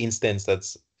the instance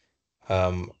that's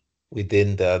um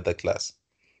within the other class.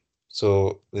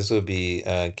 So this will be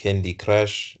Candy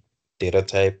Crush data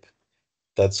type.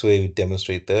 That's where we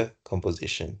demonstrate the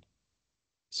composition.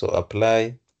 So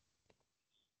apply.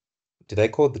 Did I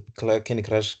call the Candy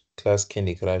Crush class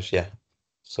Candy Crush? Yeah.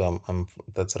 So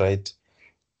that's right.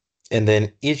 And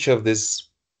then each of this,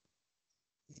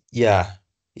 yeah,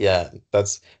 yeah,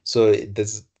 that's so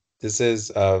this is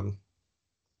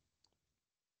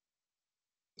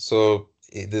so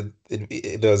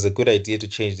it was a good idea to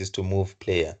change this to move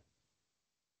player.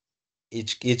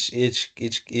 Each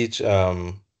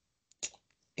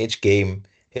game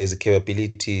has a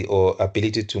capability or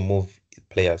ability to move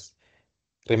players.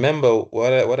 Remember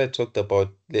what I talked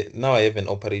about. Now I have an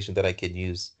operation that I can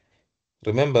use.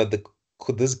 Remember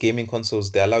these gaming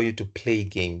consoles, they allow you to play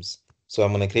games. So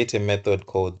I'm going to create a method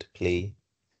called play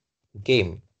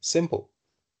game. Simple.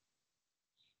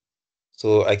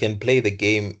 So I can play the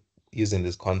game using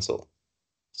this console.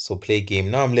 So play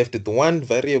game. Now I'm left with one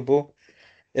variable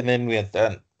and then we are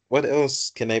done. What else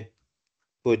can I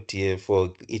put here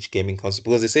for each gaming console?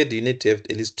 Because they said you need to have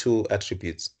at least two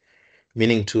attributes,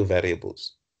 meaning two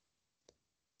variables.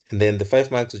 And then the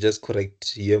 5 marks will just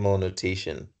correct UML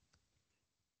notation.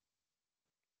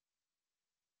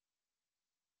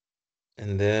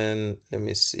 And then let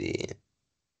me see.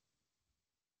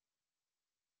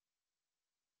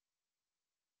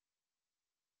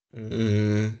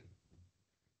 Mm,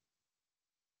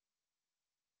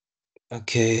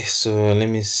 okay, so let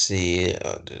me see.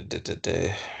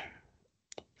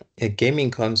 A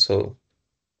gaming console.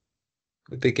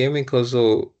 With the gaming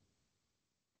console,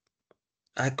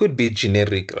 I could be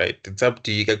generic, right? It's up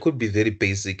to you. I could be very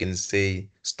basic and say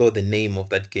store the name of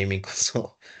that gaming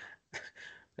console.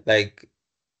 Like,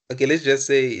 okay, let's just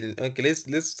say, okay,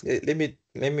 let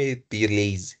me be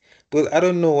lazy. But I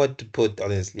don't know what to put,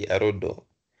 honestly. I don't know.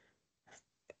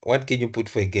 What can you put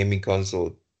for a gaming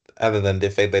console other than the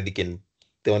fact that I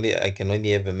can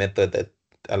only have a method that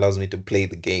allows me to play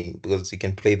the game because you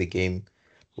can play the game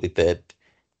with that.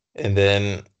 And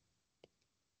then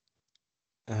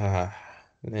uh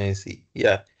let me see.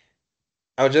 Yeah,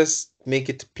 I'll just make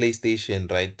it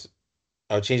PlayStation, right?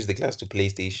 I'll change the class to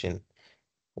PlayStation.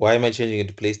 Why am I changing it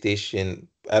to PlayStation?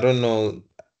 I don't know.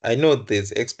 I know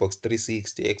there's Xbox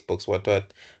 360, Xbox what,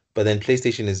 but then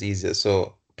PlayStation is easier.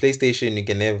 So PlayStation, you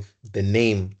can have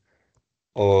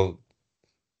or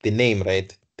the name,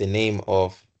 right? The name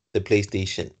of the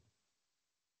PlayStation.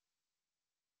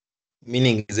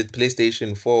 Meaning, is it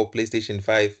PlayStation 4, PlayStation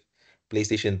 5,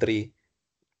 PlayStation 3?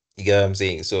 You get what I'm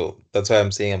saying? So that's why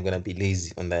I'm saying I'm gonna be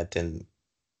lazy on that and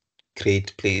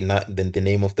create play not then the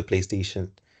name of the PlayStation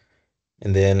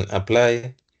and then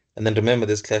apply. And then remember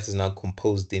this class is now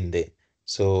composed in there.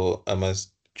 So I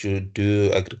must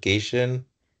do aggregation,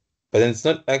 but then it's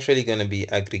not actually gonna be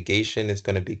aggregation, it's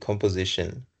gonna be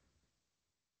composition.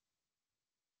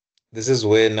 This is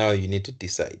where now you need to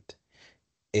decide.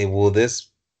 Will this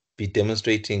be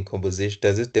demonstrating composition?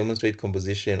 Does it demonstrate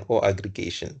composition or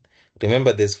aggregation?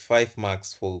 Remember, there's 5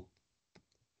 marks for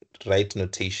right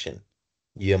notation,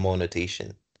 UMO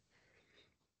notation.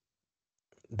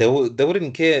 They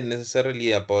wouldn't care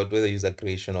necessarily about whether you use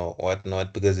aggregation or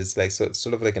whatnot because it's like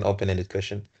sort of like an open-ended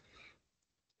question.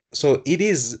 So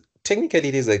technically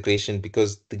it is aggregation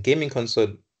because the gaming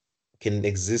console can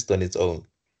exist on its own,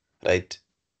 right?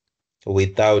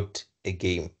 Without a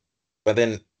game. But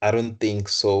then I don't think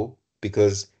so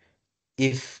because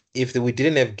if we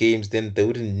didn't have games, then there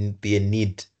wouldn't be a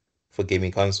need for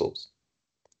gaming consoles.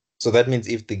 So that means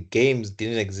if the games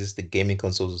didn't exist, the gaming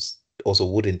consoles also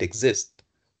wouldn't exist.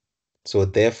 So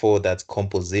therefore, that's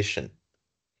composition.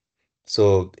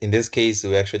 So in this case,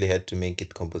 we actually had to make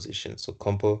it composition. So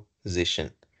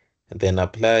composition, and then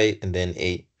apply, and then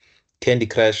a Candy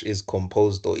Crush is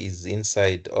composed or is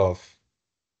inside of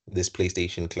this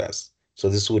PlayStation class. So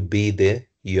this would be the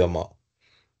UML.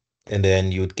 And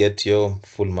then you'd get your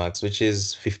full marks, which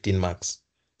is 15 marks.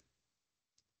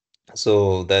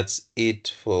 So that's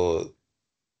it for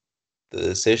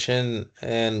the session,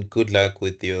 and good luck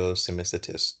with your semester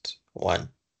test 1.